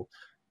really cool.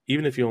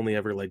 Even if you only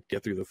ever like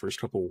get through the first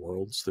couple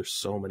worlds, there's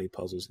so many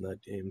puzzles in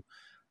that game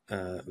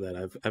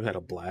that I've had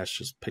a blast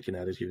just picking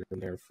at it here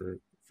and there for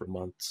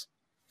months.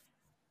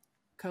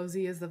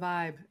 Cozy is the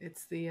vibe.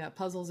 It's the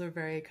puzzles are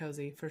very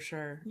cozy for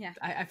sure. Yeah.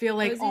 I feel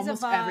like Cozy's a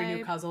almost every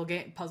new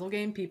vibe. puzzle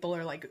game people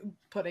are like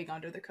putting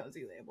under the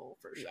cozy label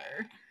for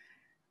sure.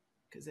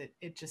 Because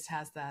it just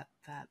has that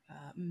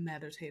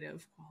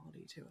meditative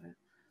quality to it.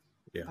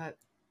 Yeah. But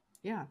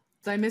yeah.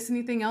 Did I miss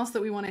anything else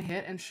that we want to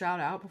hit and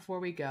shout out before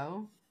we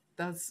go?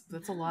 That's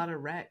a lot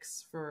of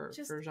recs for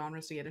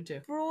genres to get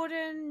into.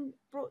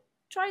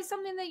 Try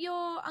something that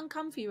you're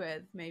uncomfy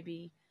with,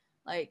 maybe.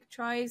 Like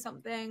try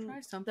something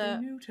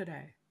new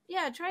today.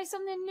 Yeah, try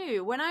something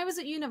new. When I was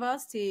at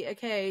university,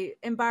 okay,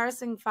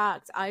 embarrassing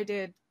fact, I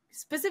did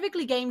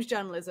specifically games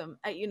journalism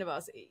at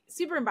university.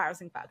 Super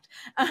embarrassing fact.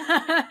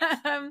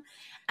 How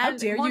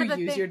dare you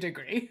use your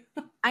degree?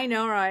 I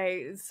know,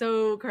 right?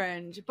 So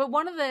cringe. But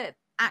one of the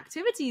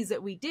activities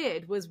that we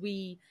did was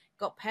we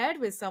got paired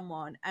with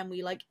someone and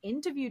we like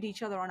interviewed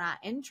each other on our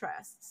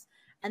interests.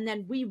 And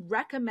then we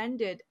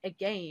recommended a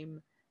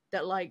game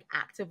that like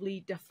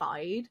actively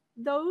defied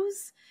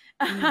those.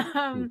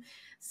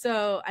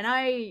 So, and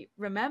I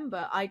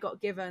remember I got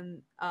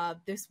given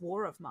This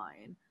War of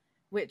Mine,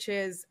 which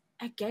is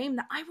a game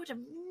that I would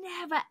have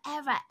never,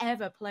 ever,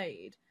 ever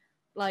played,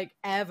 like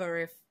ever,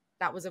 if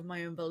that was of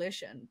my own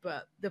volition.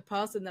 But the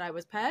person that I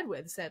was paired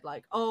with said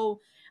like, oh,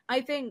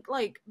 I think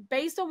like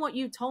based on what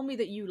you told me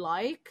that you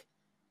like,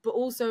 but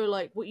also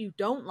like what you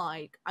don't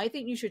like, I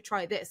think you should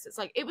try this. It's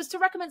like, it was to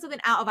recommend something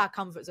out of our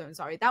comfort zone.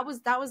 Sorry. That was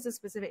the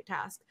specific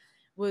task,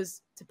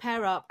 was to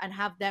pair up and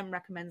have them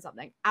recommend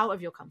something out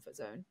of your comfort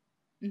zone.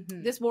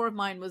 Mm-hmm. This War of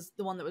Mine was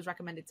the one that was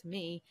recommended to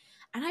me,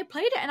 and I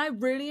played it and I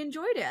really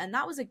enjoyed it. And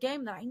that was a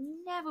game that I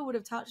never would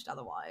have touched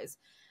otherwise.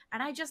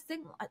 And I just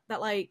think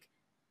that like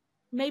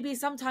maybe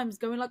sometimes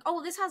going like,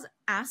 oh, this has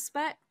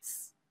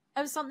aspects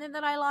of something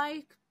that I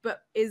like,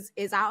 but is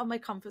out of my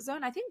comfort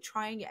zone. I think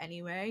trying it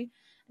anyway,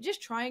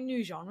 just trying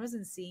new genres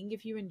and seeing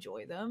if you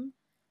enjoy them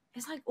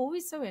is like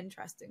always so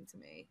interesting to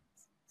me.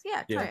 So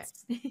yeah, try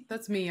it.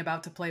 That's me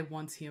about to play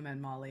Once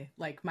Human, Molly.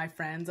 Like my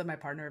friends and my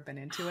partner have been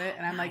into it,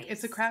 and I'm like,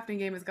 it's a crafting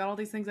game. It's got all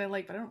these things I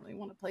like, but I don't really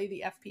want to play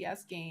the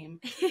FPS game.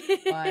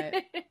 But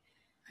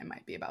I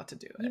might be about to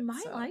do it. You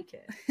might like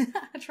it.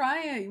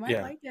 Try it. You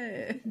might like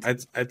it.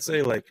 I'd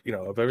say like, you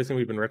know, of everything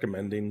we've been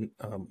recommending,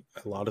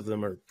 a lot of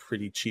them are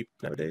pretty cheap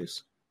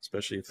nowadays,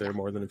 especially if they're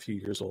more than a few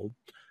years old.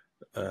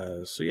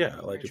 So yeah,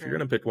 like if you're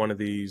gonna pick one of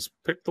these,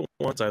 pick the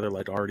ones either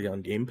like already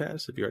on Game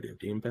Pass if you already have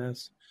Game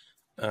Pass,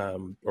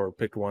 or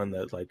pick one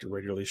that like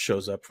regularly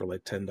shows up for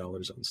like $10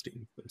 on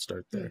Steam and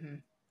start there. Mm-hmm.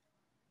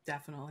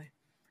 Definitely.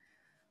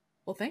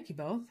 Well, thank you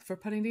both for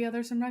putting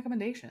together some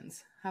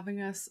recommendations,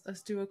 having us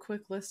do a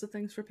quick list of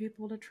things for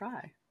people to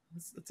try.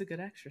 It's a good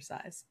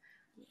exercise.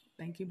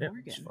 Thank you,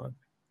 Morgan. It's fun.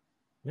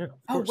 Yeah.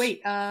 Oh,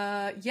 wait.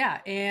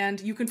 Yeah.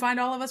 And you can find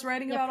all of us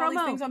writing about all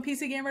these things on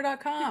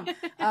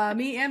PCGamer.com.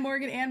 Me and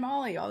Morgan and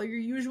Molly, all of your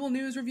usual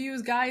news,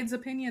 reviews, guides,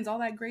 opinions, all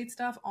that great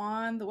stuff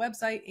on the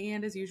website.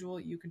 And as usual,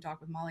 you can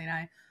talk with Molly and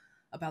I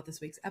about this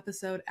week's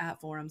episode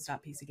at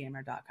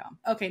forums.pcgamer.com.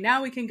 Okay,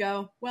 now we can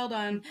go. Well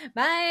done.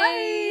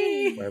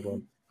 Bye. Bye,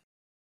 everyone.